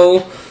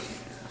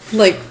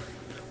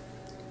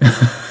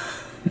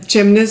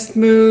 gymnast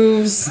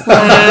moves /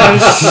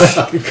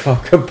 Cockapulling.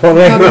 cocker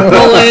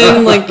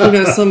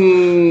Poland?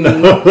 Some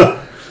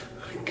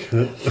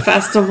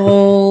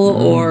festival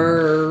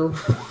or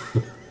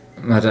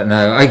I don't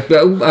know. I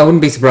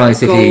wouldn't be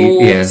surprised if goal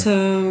he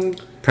to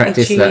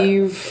practiced that.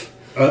 achieve.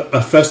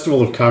 A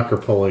festival of cocker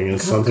pulling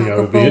is something I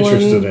would be Cocker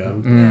pulling. interested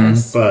in.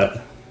 Yes.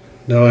 But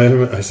no,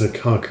 I said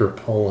conquer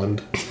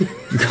Poland.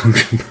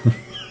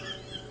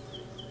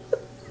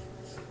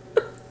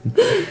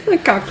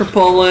 Cocker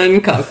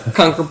Poland,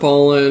 Conquer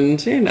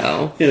Poland,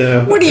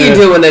 Yeah. What do you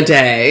do in a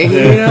day?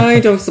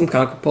 You do some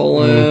Conquer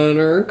Poland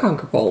or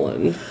Conquer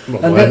Poland.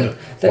 Well,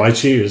 why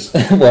choose?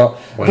 Well,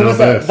 Why there not was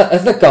both? that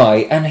other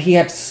guy, and he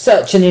had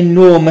such an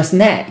enormous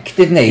neck,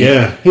 didn't he?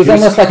 Yeah, He was he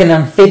was- almost like an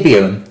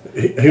amphibian.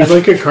 He was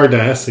like a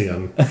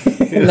Kardashian.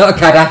 Not a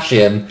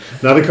Kardashian.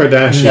 Not a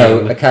Kardashian. No,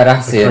 a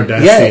Kardashian. A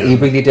Kardashian. Yeah, he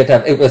really did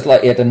have. It was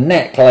like he had a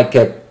neck like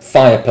a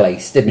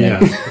fireplace, didn't Yeah.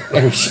 it?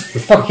 It was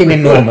fucking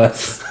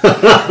enormous.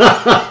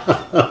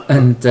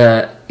 And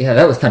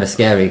that was kind of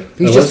scary.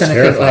 You It just was kind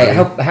of think like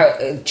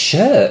terrifying. how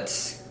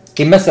shirts.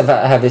 He must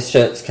have his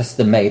shirts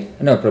custom made.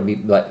 I know I'm probably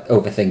like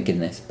overthinking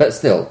this, but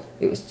still,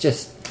 it was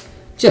just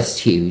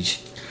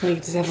huge. Like,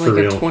 does he have For like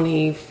real. a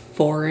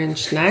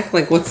 24-inch neck?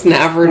 Like, what's an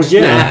average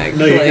Yeah. neck?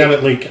 No, you Like, got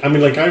it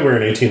like, I wear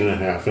an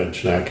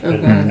 18.5-inch neck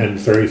and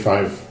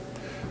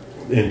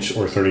 35-inch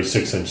or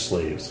 36-inch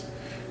sleeves.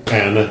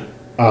 And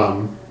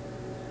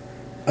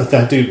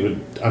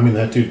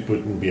that dude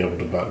wouldn't be able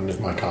to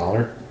button my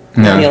collar.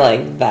 be No.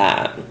 like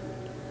that.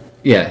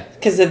 Yeah.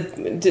 Because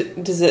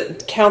does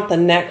it count the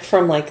neck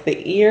from like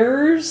the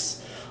ears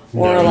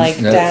or No. like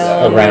No,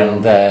 down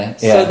around there.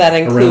 Yeah. So that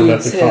Around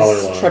includes at the his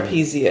collar line.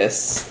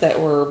 trapezius that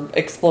were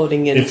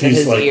exploding into If he's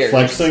his like ears.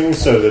 flexing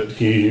so that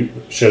he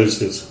shows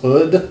his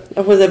hood,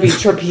 Or would that be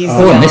trapezii?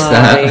 Oh, I missed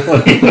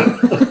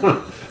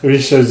that. if he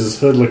shows his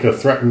hood like a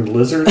threatened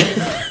lizard,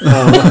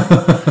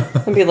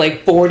 It'd be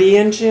like 40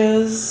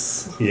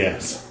 inches.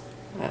 yes.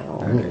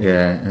 Wow.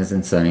 Yeah, that's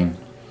insane.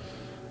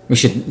 We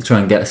should try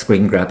and get a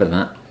screen grab of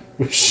that.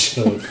 We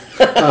should.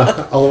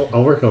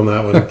 I'll work on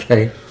that one.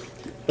 Okay.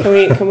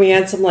 Can we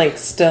add some like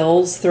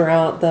stills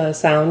throughout the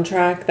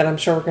soundtrack that I'm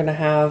sure we're gonna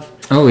have?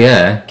 Oh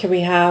yeah. Can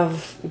we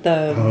have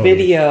the Oh,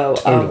 video of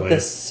totally. the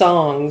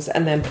songs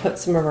and then put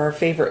some of our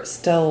favorite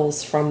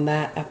stills from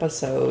that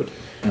episode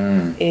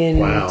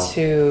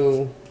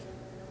into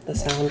the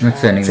soundtrack? I'm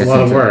turning It's a this lot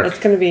of into. work. It's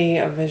going to be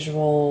a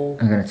visual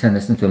I'm going to turn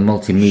this into a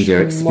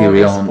multimedia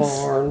experience,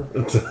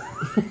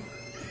 smorgasbord.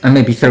 and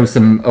maybe throw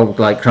some old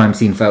like crime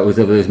scene photos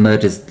of those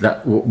murders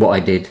that what I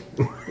did.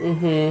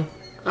 Mm-hmm.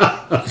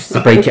 Just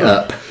to break it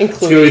up. It's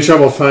gonna be Including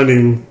trouble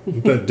finding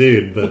that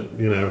dude, but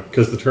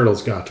because the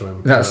turtles got to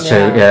him. That's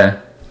Yeah. true. Yeah.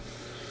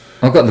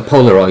 I've got the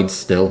Polaroids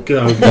still.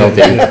 Good, Well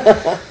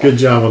done. good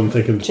job on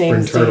thinking to bring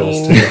James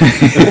turtles Dean. too.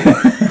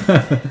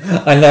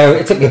 I know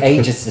it took me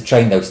ages to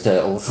train those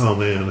turtles. Oh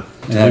man,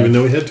 Yeah. didn't even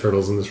know we had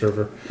turtles in this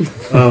river.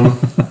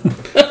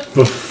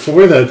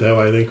 Before that, though,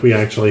 I think we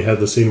actually had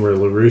the scene where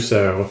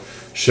LaRusso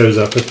shows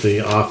up at the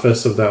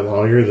office of that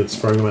lawyer that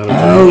sprung him out of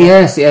jail. Oh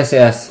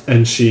yes.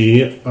 And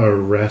she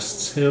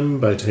arrests him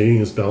by taking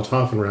his belt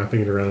off and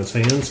wrapping it around his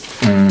hands.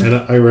 And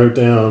I wrote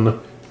down,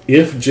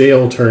 if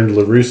jail turned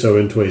LaRusso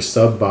into a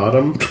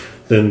sub-bottom,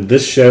 then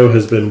this show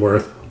has been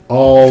worth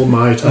all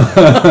my time.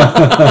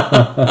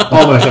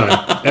 All my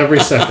time. Every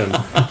second.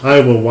 I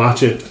will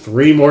watch it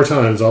 3 more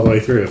times all the way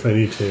through if I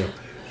need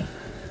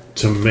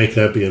to make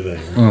that be a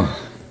thing.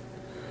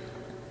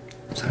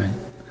 Sorry.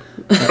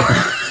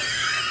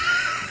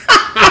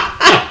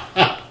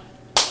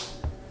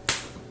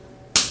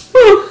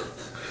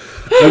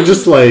 I'm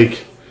just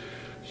like,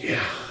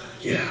 yeah.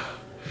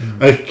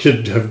 I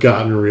could have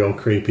gotten real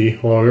creepy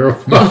while we were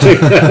watching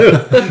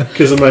that.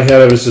 Because in my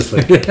head, I was just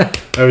like,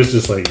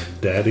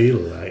 Daddy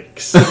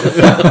likes. I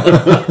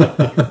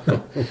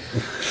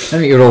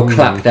think you're all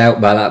clapped out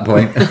by that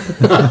point.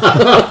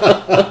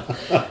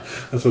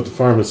 That's what the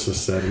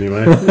pharmacist said,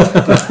 anyway.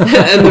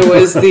 and there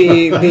was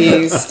the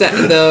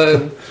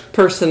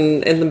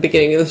person in the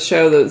beginning of the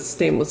show that's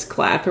name was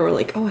clapped, and we're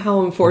like, oh,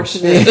 how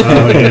unfortunate.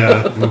 Oh,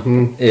 yeah.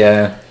 Mm-hmm.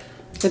 Yeah.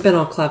 They've been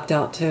all clapped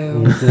out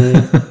too.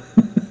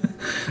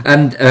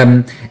 And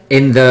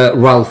in the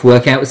Ralph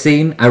workout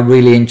scene, I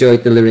really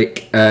enjoyed the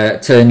lyric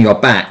 "Turn your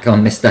back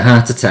on Mr.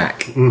 Heart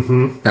Attack."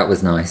 Mm-hmm. That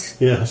was nice.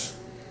 Yes.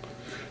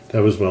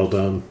 That was well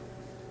done.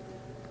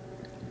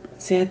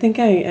 See, I think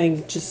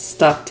I just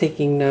stopped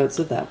taking notes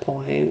at that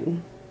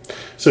point.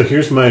 So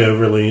here's my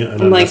overly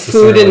I'm like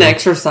food and unnecessarily-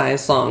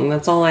 exercise song.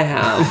 That's all I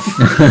have.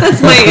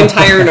 That's my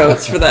entire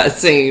notes for that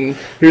scene.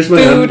 Here's my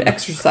Food,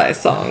 exercise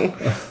song.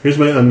 Here's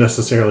my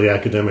unnecessarily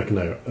academic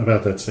note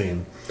about that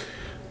scene.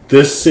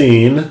 This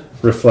scene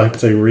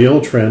reflects a real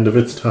trend of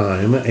its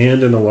time,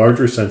 and in a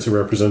larger sense, it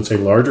represents a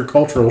larger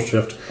cultural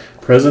shift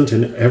present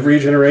in every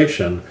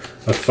generation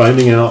of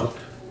finding out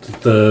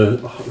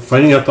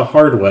the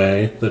hard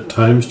way that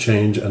times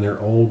change and their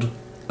old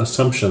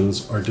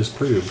assumptions are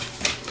disproved.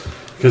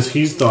 Because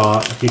he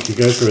thought he could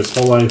go through his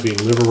whole life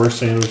eating liverwurst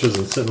sandwiches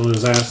and sitting on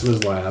his ass in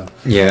his lab.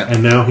 Yeah.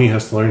 And now he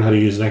has to learn how to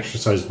use an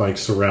exercise bike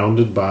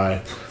surrounded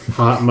by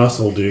hot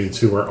muscle dudes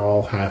who are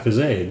all half his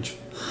age.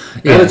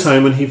 At a Yes.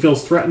 time when he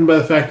feels threatened by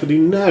the fact that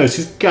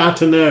he's got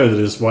to know that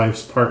his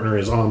wife's partner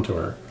is onto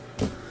her.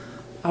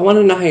 I want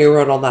to know how you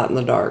wrote all that in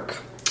the dark.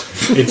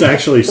 It's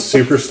actually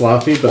super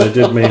sloppy, but I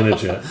did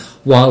manage it.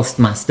 Whilst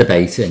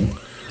masturbating.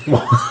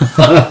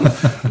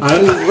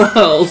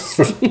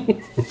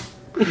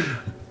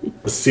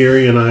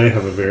 Siri and I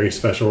have a very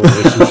special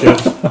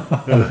relationship,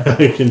 and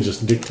I can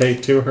just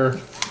dictate to her.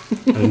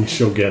 and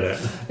she'll get it.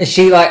 Is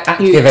she like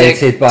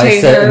activated by a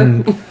dictator.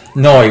 certain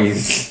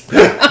noise?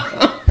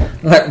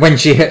 Like when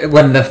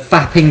the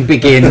fapping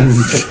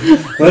begins.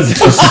 Let's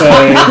just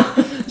say.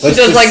 She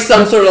does like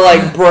some sort of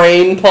like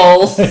brain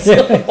pulse. Let's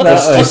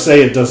just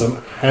say it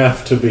doesn't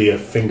have to be a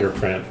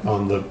fingerprint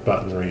on the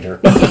button reader.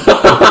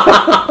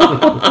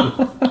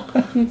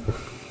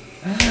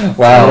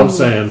 Wow. I'm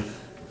saying.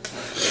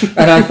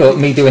 And I thought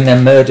me doing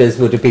them murders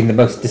would have been the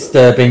most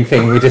disturbing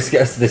thing we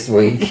discussed this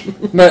week.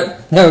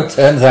 But no,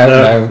 turns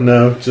out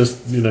no.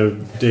 Just,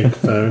 dig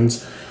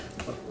phones.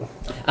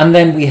 And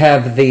then we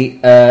have the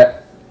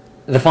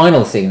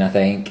final scene, I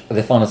think,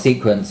 the final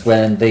sequence,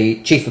 when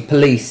the chief of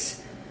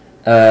police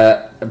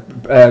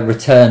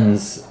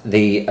returns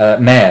the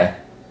mayor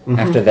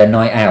after their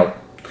night out.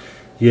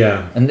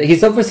 Yeah. And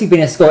he's obviously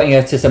been escorting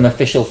her to some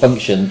official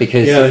function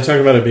because... Yeah, they talk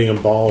about it being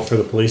a ball for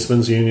the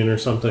policemen's union or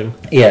something.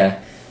 Yeah.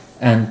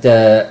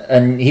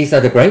 And he's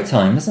had a great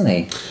time, hasn't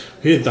he?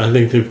 I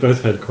think they've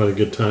both had quite a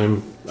good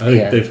time. I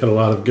think they've had a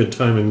lot of good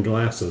time in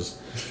glasses.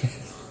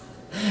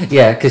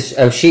 Yeah, because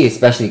she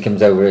especially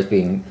comes over as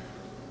being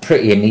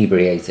pretty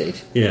inebriated.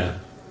 Yeah.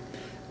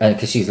 And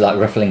because she's like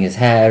ruffling his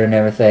hair and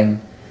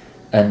everything.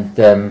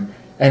 And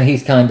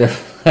he's kind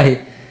of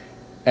like...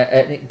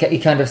 he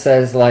kind of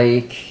says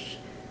like...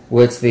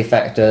 words to the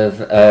effect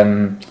of...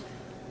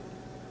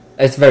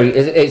 it's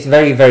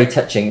very, very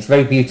touching. It's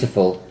very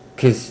beautiful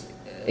because...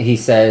 he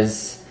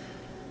says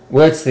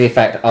words to the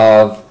effect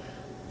of,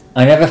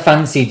 I never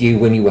fancied you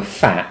when you were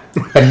fat,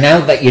 but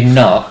now that you're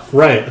not,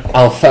 right,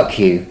 I'll fuck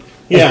you.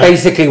 Yeah. That's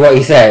basically what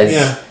he says.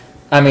 Yeah.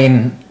 I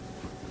mean...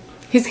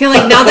 He's kind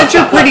of like, now that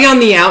you're pretty on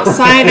the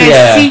outside,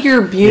 I see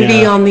your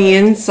beauty on the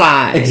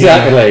inside.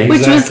 Exactly.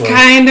 Which was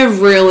kind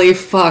of really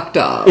fucked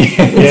up.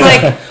 It's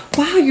like,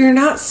 wow, you're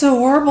not so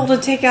horrible to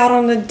take out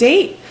on a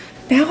date.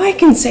 Now I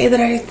can say that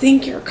I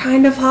think you're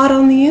kind of hot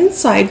on the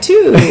inside,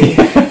 too.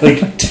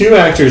 Like, two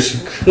actors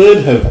who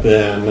could have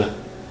been,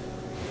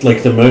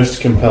 like, the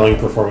most compelling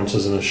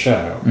performances in the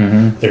show.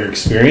 Mm-hmm. They're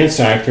experienced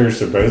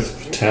actors. They're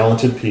both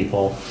talented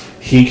people.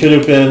 He could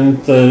have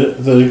been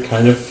the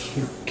kind of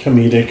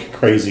comedic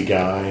crazy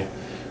guy.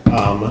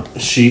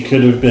 She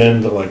could have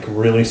been the, like,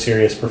 really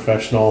serious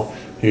professional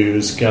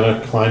who's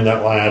gonna climb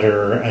that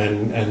ladder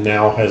and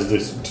now has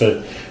this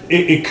to...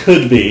 It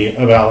could be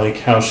about, like,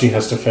 how she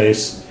has to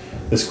face...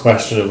 this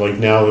question of, like,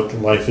 now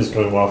that life is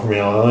going well for me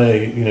in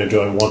LA,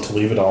 do I want to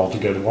leave it all to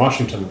go to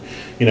Washington?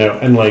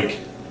 And, like,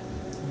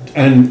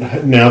 and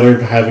now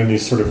they're having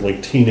these sort of,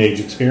 like,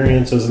 teenage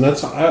experiences, and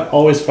I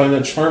always find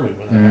that charming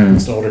when that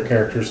happens to older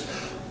characters,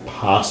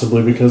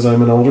 possibly because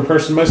I'm an older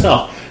person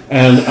myself.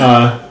 And,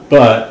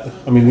 but,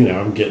 I mean,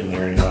 I'm getting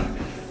there anyway.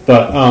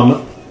 But,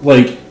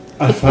 like,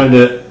 I find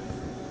it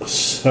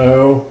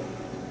so...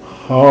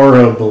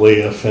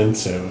 horribly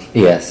offensive.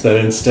 Yes. That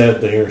instead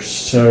they are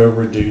so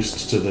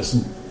reduced to this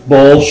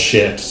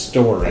bullshit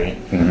story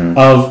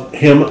of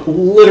him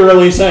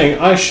literally saying,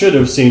 I should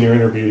have seen your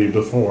inner beauty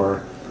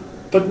before,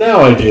 but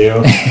now I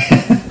do.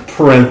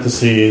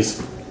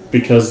 Parentheses,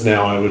 because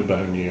now I would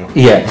bone you.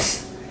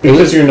 Yes.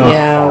 Because you're not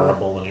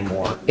horrible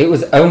anymore. It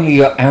was only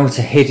your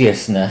outer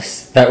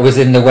hideousness that was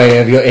in the way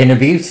of your inner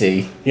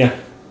beauty. Yeah.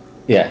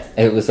 Yeah,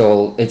 it was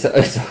all... It's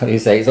you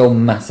say, it's all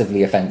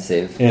massively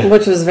offensive. Yeah.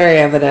 Which was very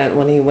evident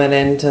when he went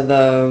into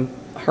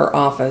her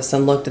office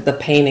and looked at the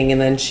painting, and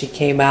then she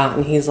came out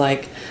and he's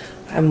like,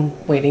 I'm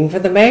waiting for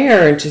the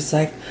mayor. And she's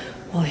like,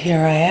 well,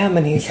 here I am.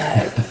 And he's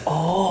like,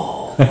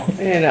 oh,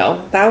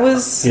 that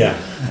was... Yeah.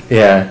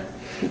 Yeah.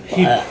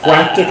 He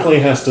practically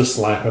has to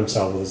slap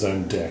himself with his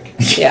own dick.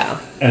 Yeah.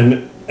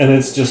 And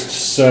it's just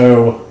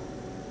so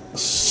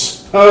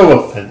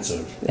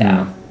offensive.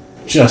 Yeah.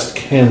 Just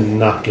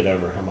cannot get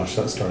over how much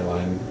that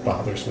storyline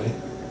bothers me.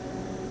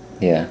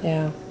 Yeah.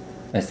 Yeah.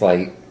 It's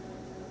like,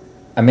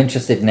 I'm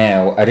interested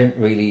now. I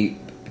didn't really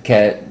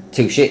care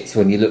two shits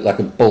when you look like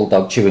a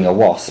bulldog chewing a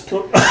wasp.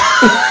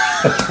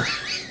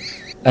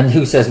 And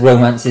who says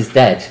romance is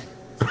dead?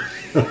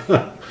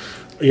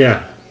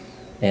 Yeah.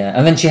 Yeah.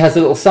 And then she has a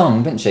little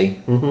song, doesn't she?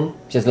 Mm-hmm.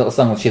 She has a little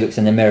song where she looks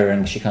in the mirror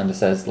and she kind of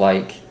says,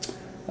 like,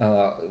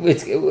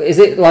 is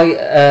it like...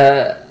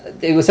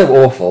 it was so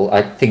awful.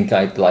 I think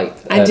I'd like...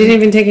 I didn't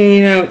even take any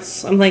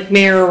notes. I'm like,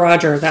 Mayor or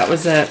Roger, that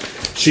was it.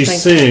 She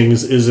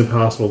sings, is it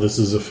possible this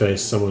is a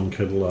face someone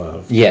could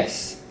love?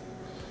 Yes.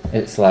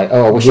 It's like,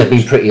 oh, I wish I'd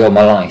been pretty all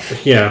my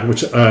life. Yeah,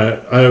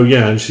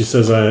 and she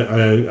says,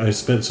 I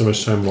spent so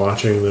much time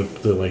watching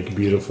the like,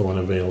 beautiful and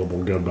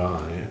available go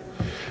by.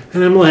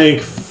 And I'm like,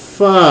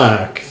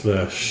 fuck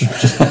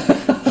just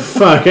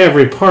fuck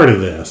every part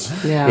of this.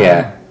 Yeah.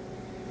 Yeah.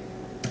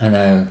 I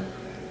know.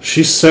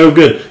 She's so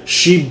good.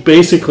 She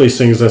basically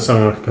sings that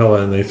song a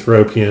cappella and they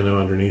throw piano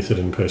underneath it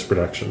in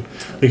post-production.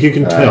 Like, you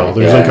can tell.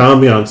 There's like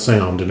ambient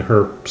sound in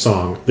her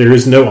song. There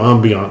is no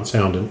ambient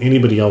sound in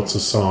anybody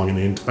else's song in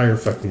the entire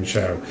fucking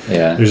show.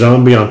 Yeah. There's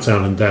ambient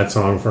sound in that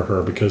song for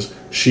her because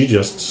she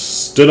just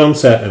stood on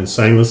set and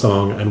sang the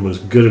song and was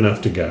good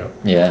enough to go.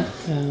 Yeah.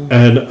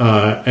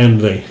 And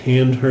they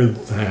hand her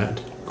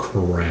that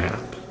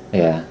crap.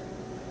 Yeah.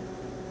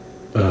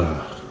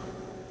 Ugh.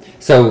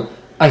 So...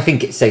 I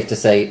think it's safe to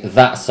say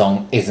that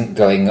song isn't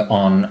going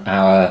on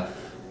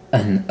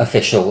an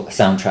official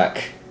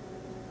soundtrack,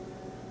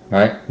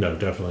 right? No,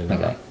 definitely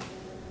not. Okay.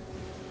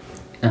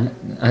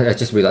 And I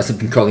just realised I've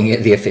been calling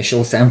it the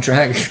official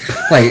soundtrack.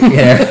 Like,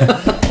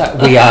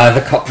 like we are the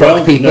cop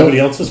rock people. Nobody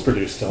else has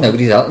produced it.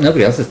 Nobody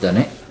else has done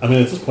it. I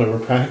mean, at this point, we're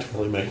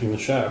practically making the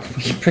show.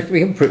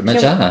 We pretty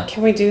much are.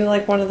 Can we do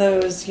like one of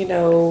those,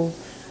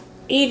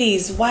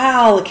 80s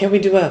wow? Can we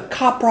do a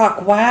cop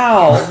rock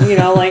wow?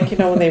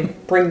 When they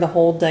bring the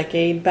whole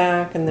decade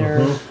back and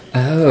they're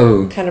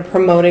kind of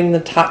promoting the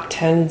top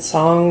 10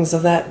 songs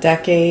of that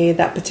decade,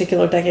 that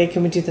particular decade.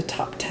 Can we do the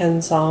top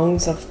 10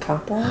 songs of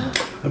cop rock?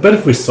 I bet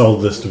if we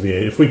sold this to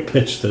if we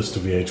pitched this to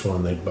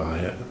VH1, they'd buy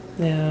it.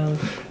 Yeah.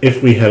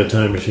 If we had a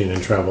time machine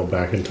and traveled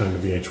back in time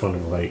to VH1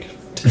 of like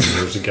 10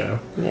 years ago.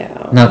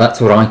 Yeah. Now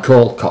that's what I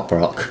call cop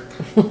rock.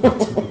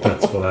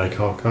 That's what I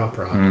call cop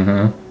rock.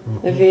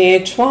 Mm-hmm. The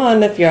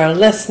VH1, if you're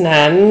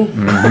listening.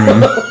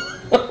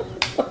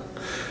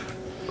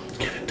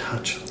 Get in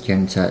touch. Get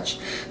in touch.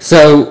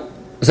 So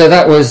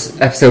that was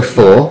episode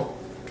 4.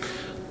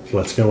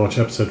 Let's go watch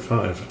episode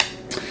 5.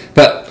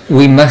 But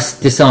we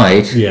must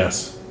decide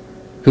Yes.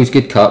 who's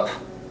good cop,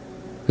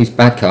 who's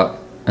bad cop,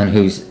 and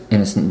who's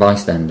innocent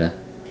bystander.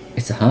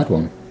 It's a hard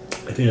one.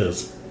 It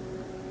is.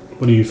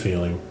 What are you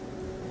feeling?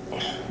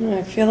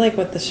 I feel like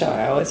with the show,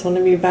 I always want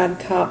to be bad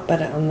cop,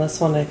 but on this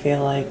one, I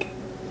feel like...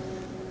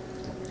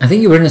 I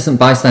think you were innocent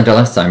bystander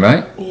last time,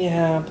 right?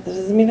 Yeah, but that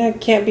doesn't mean I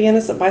can't be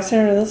innocent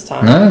bystander this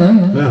time. No.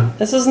 No.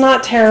 This was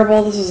not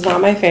terrible. This was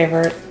not my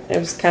favorite. It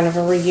was kind of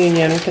a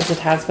reunion because it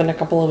has been a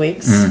couple of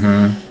weeks.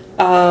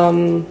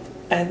 Mm-hmm.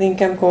 I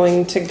think I'm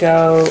going to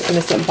go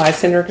innocent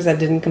bystander because I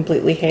didn't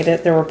completely hate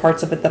it. There were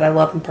parts of it that I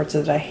loved and parts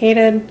of it that I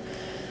hated.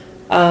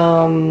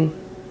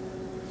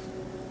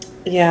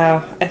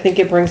 Yeah, I think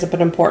it brings up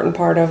an important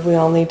part of we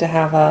all need to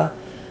have a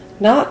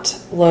not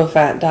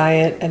low-fat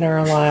diet in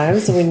our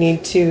lives. We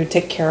need to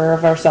take care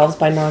of ourselves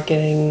by not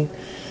getting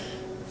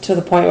to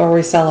the point where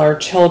we sell our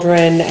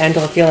children and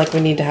or feel like we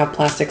need to have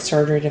plastic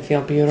surgery to feel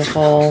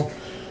beautiful.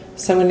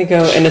 So I'm going to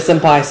go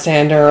innocent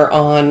bystander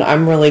on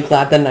I'm really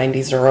glad the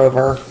 90s are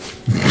over.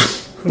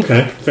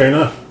 Okay, fair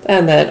enough.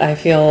 And that I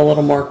feel a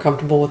little more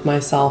comfortable with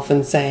myself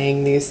in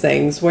saying these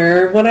things.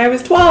 Where when I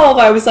was 12,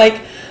 I was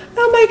like,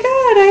 oh my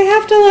god, I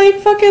have to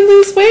fucking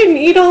lose weight and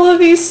eat all of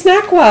these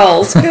snack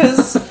wells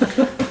because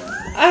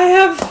I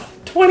have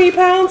 20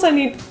 pounds, I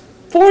need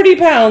 40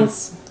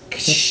 pounds.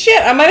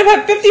 Shit, I might have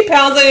had 50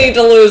 pounds I need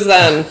to lose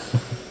then.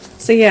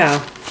 So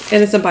yeah,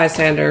 innocent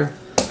bystander.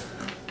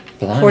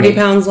 Blimey. 40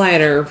 pounds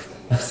lighter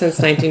since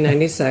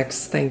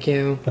 1996. Thank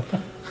you.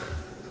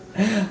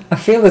 I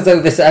feel as though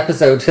this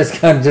episode has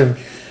kind of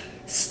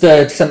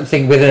stirred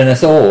something within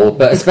us all,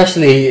 but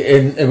especially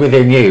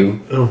within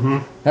you. Mm-hmm.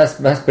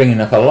 That's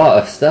bringing up a lot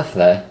of stuff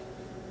there.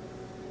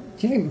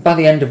 Do you think by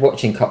the end of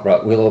watching Cop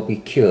Rock we'll all be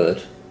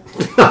cured?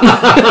 It's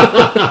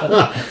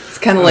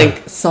kind of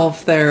like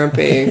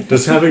self-therapy.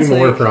 Does having It's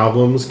more like-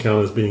 problems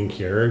count as being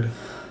cured?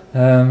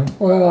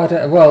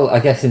 I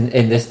guess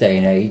in this day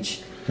and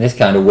age, in this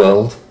kind of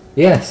world,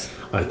 yes.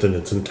 I think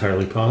it's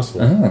entirely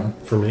possible Oh.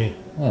 for me.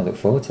 Well, I look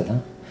forward to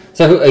that.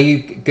 So, are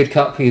you good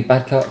cop? Are you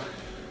bad cop?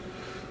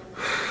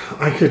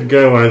 I could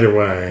go either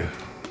way.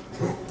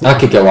 I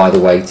could go either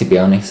way, to be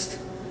honest.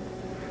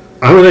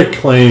 I'm going to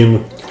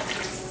claim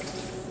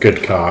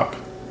good cop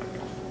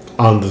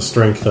on the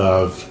strength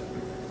of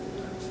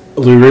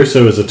Lou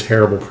Russo is a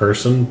terrible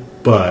person,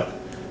 but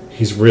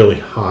he's really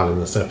hot in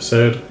this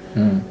episode.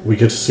 We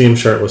get to see him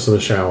shirtless in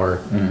the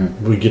shower.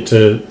 We get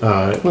to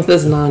With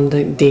his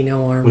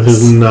non-Dino arms. with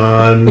his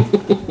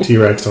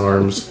non-T-Rex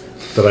arms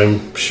that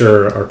I'm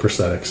sure are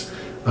prosthetics.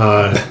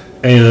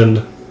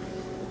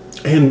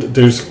 And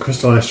there's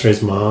Crystal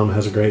Ashtray's mom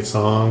has a great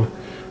song.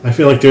 I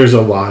feel like there's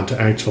a lot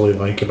to actually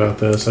like about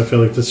this. I feel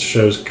like this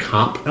show's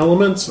cop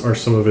elements are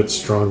some of its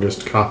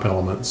strongest cop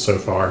elements so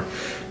far.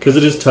 Because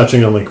it is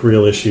touching on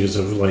real issues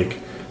of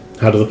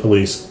how do the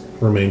police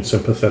remain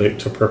sympathetic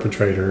to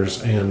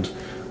perpetrators and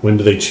when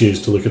do they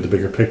choose to look at the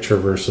bigger picture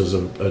versus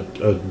a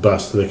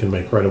bust that they can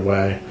make right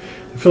away.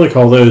 I feel like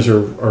all those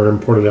are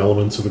important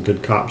elements of a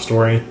good cop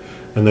story,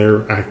 and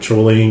they're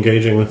actually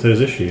engaging with those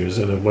issues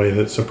in a way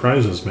that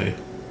surprises me.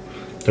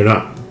 They're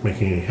not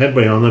making any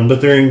headway on them,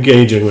 but they're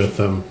engaging with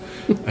them,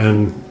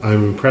 and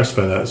I'm impressed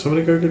by that. So I'm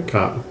going to go good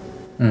cop.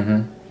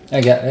 I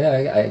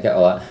get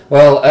all that.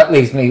 Well, that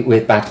leaves me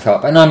with bad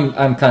cop, and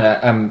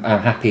I'm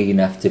happy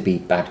enough to be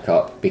bad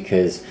cop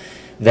because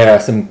there are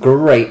some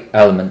great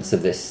elements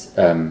of this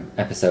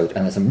episode,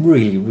 and there's some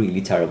really,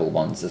 really terrible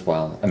ones as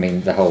well. I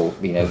mean, the whole,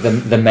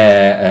 the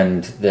mayor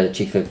and the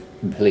chief of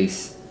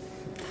police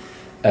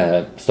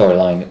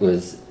storyline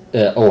was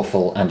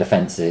awful and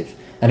offensive.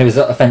 And it was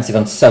offensive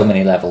on so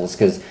many levels,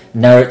 because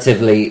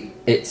narratively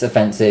it's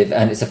offensive,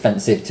 and it's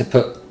offensive to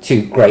put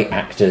two great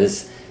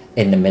actors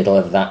in the middle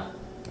of that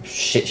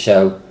shit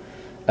show.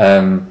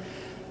 And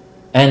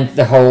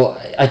the whole...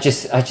 I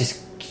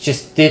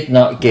just did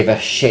not give a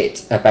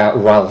shit about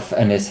Ralph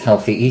and his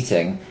healthy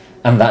eating,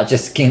 and that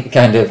just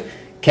kind of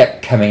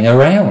kept coming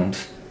around.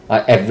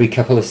 every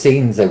couple of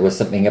scenes there was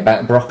something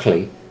about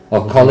broccoli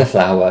or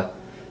cauliflower.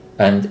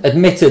 And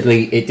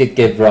admittedly, it did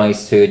give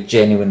rise to a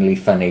genuinely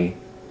funny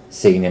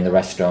scene in the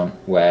restaurant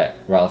where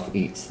Ralph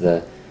eats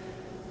the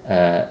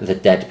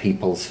dead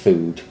people's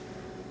food.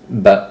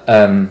 But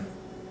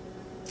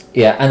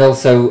yeah, and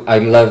also I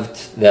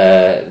loved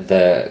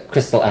the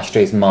Crystal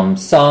Ashtray's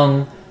Mom's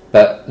song,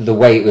 but the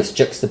way it was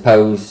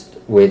juxtaposed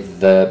with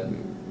the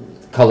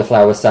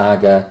Cauliflower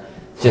Saga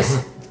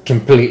just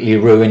completely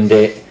ruined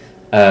it.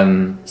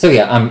 So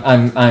yeah,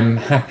 I'm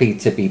happy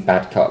to be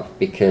bad cop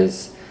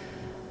because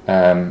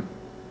I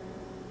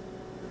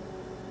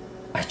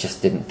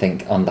just didn't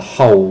think on the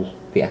whole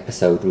the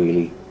episode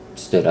really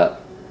stood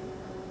up.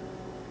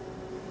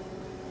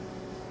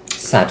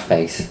 Sad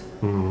face.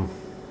 I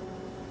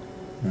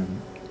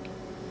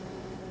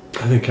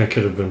think I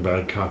could have been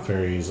bad cop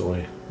very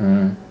easily.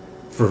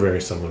 For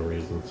very similar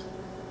reasons.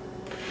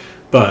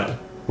 But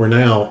we're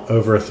now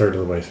over a third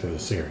of the way through the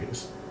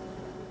series.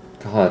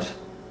 God.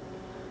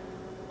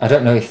 I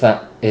don't know if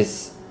that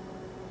is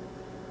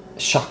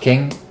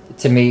shocking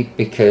to me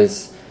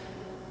because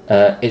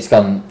it's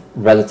gone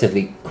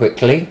relatively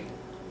quickly,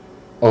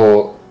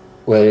 or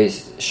whether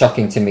it's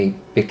shocking to me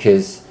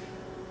because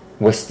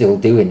we're still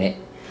doing it.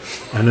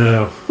 I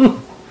know.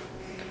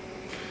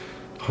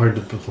 Hard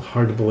to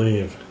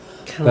believe.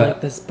 Kind of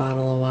like this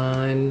bottle of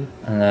wine.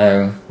 I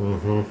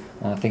know.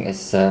 I think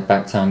it's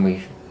about time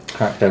we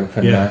cracked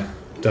open. Yeah,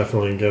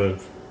 definitely gotta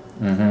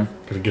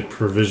get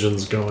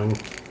provisions going.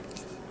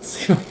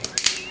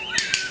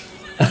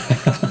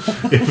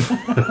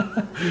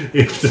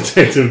 if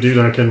Detective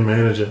Duda can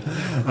manage it,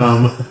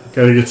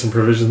 gotta get some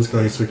provisions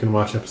going so we can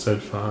watch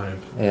episode 5.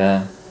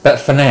 Yeah, but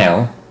for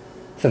now,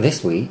 for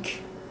this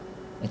week,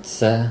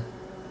 it's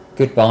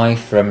goodbye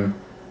from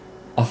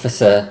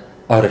Officer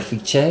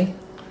Orifice.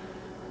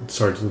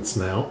 Sergeant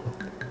Snout.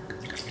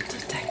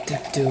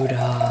 Detective Duda.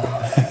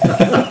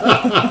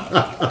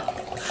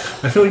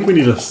 I feel like we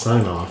need a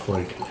sign off,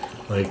 like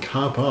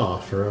hop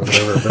off or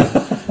whatever, but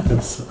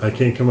I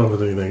can't come up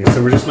with anything,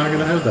 so we're just not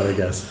gonna have that, I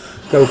guess.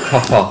 Go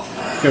cop off.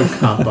 Go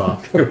cop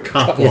off. Go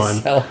cop one.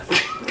 Yourself.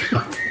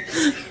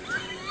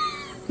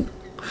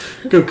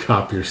 Go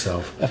cop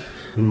yourself.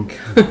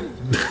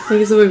 I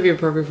guess it would be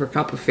appropriate for a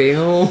cup of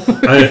feel.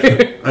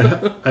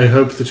 I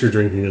hope that you're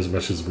drinking as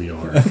much as we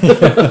are.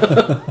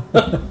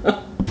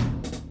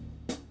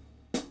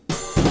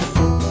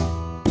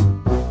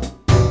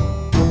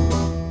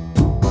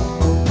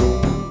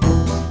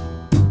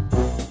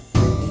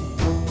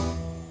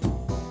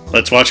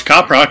 Let's Watch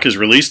Cop Rock is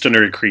released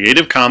under a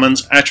Creative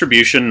Commons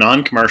Attribution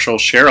Non-Commercial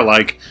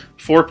Share-alike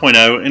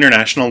 4.0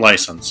 International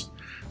License.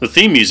 The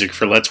theme music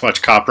for Let's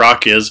Watch Cop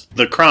Rock is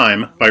The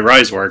Crime by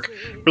Risework,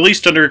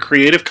 released under a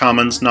Creative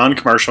Commons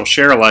Non-Commercial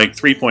Share-alike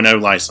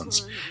 3.0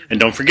 license. And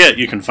don't forget,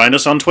 you can find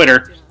us on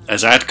Twitter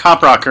as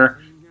 @CopRocker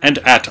and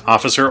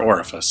 @Officer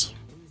Orifice.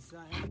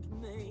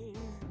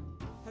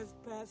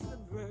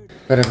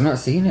 But I've not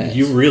seen it.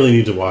 You really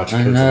need to watch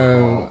Kids I in the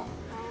know. Hall.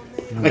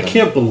 I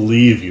can't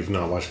believe you've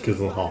not watched Kids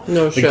in the Hall.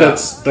 No like shit.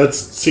 that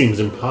seems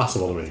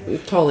impossible to me.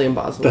 Totally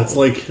impossible. That's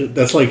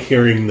like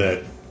hearing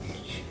that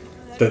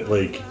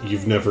like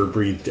you've never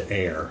breathed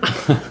air.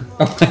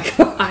 Oh my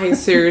god. I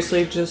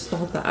seriously just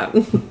thought that.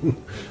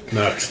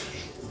 Nuts.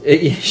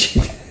 She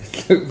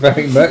looked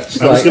very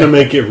much I was going to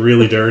make it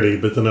really dirty,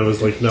 but then I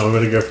was like, no, I'm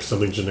going to go for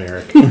something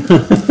generic. My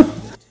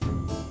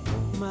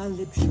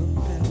lips shall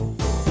pale.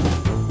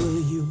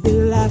 Will you be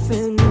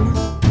laughing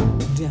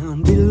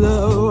down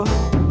below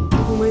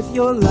with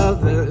your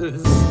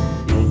lovers?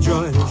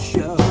 Enjoy the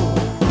show.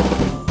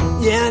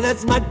 Yeah,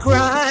 that's my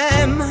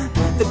crime,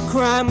 the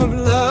crime of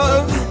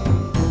love.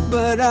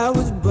 But I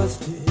was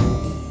busted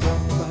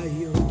by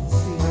your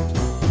deceit.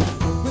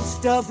 With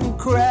stealth and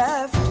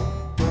craft,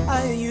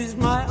 I used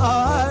my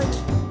art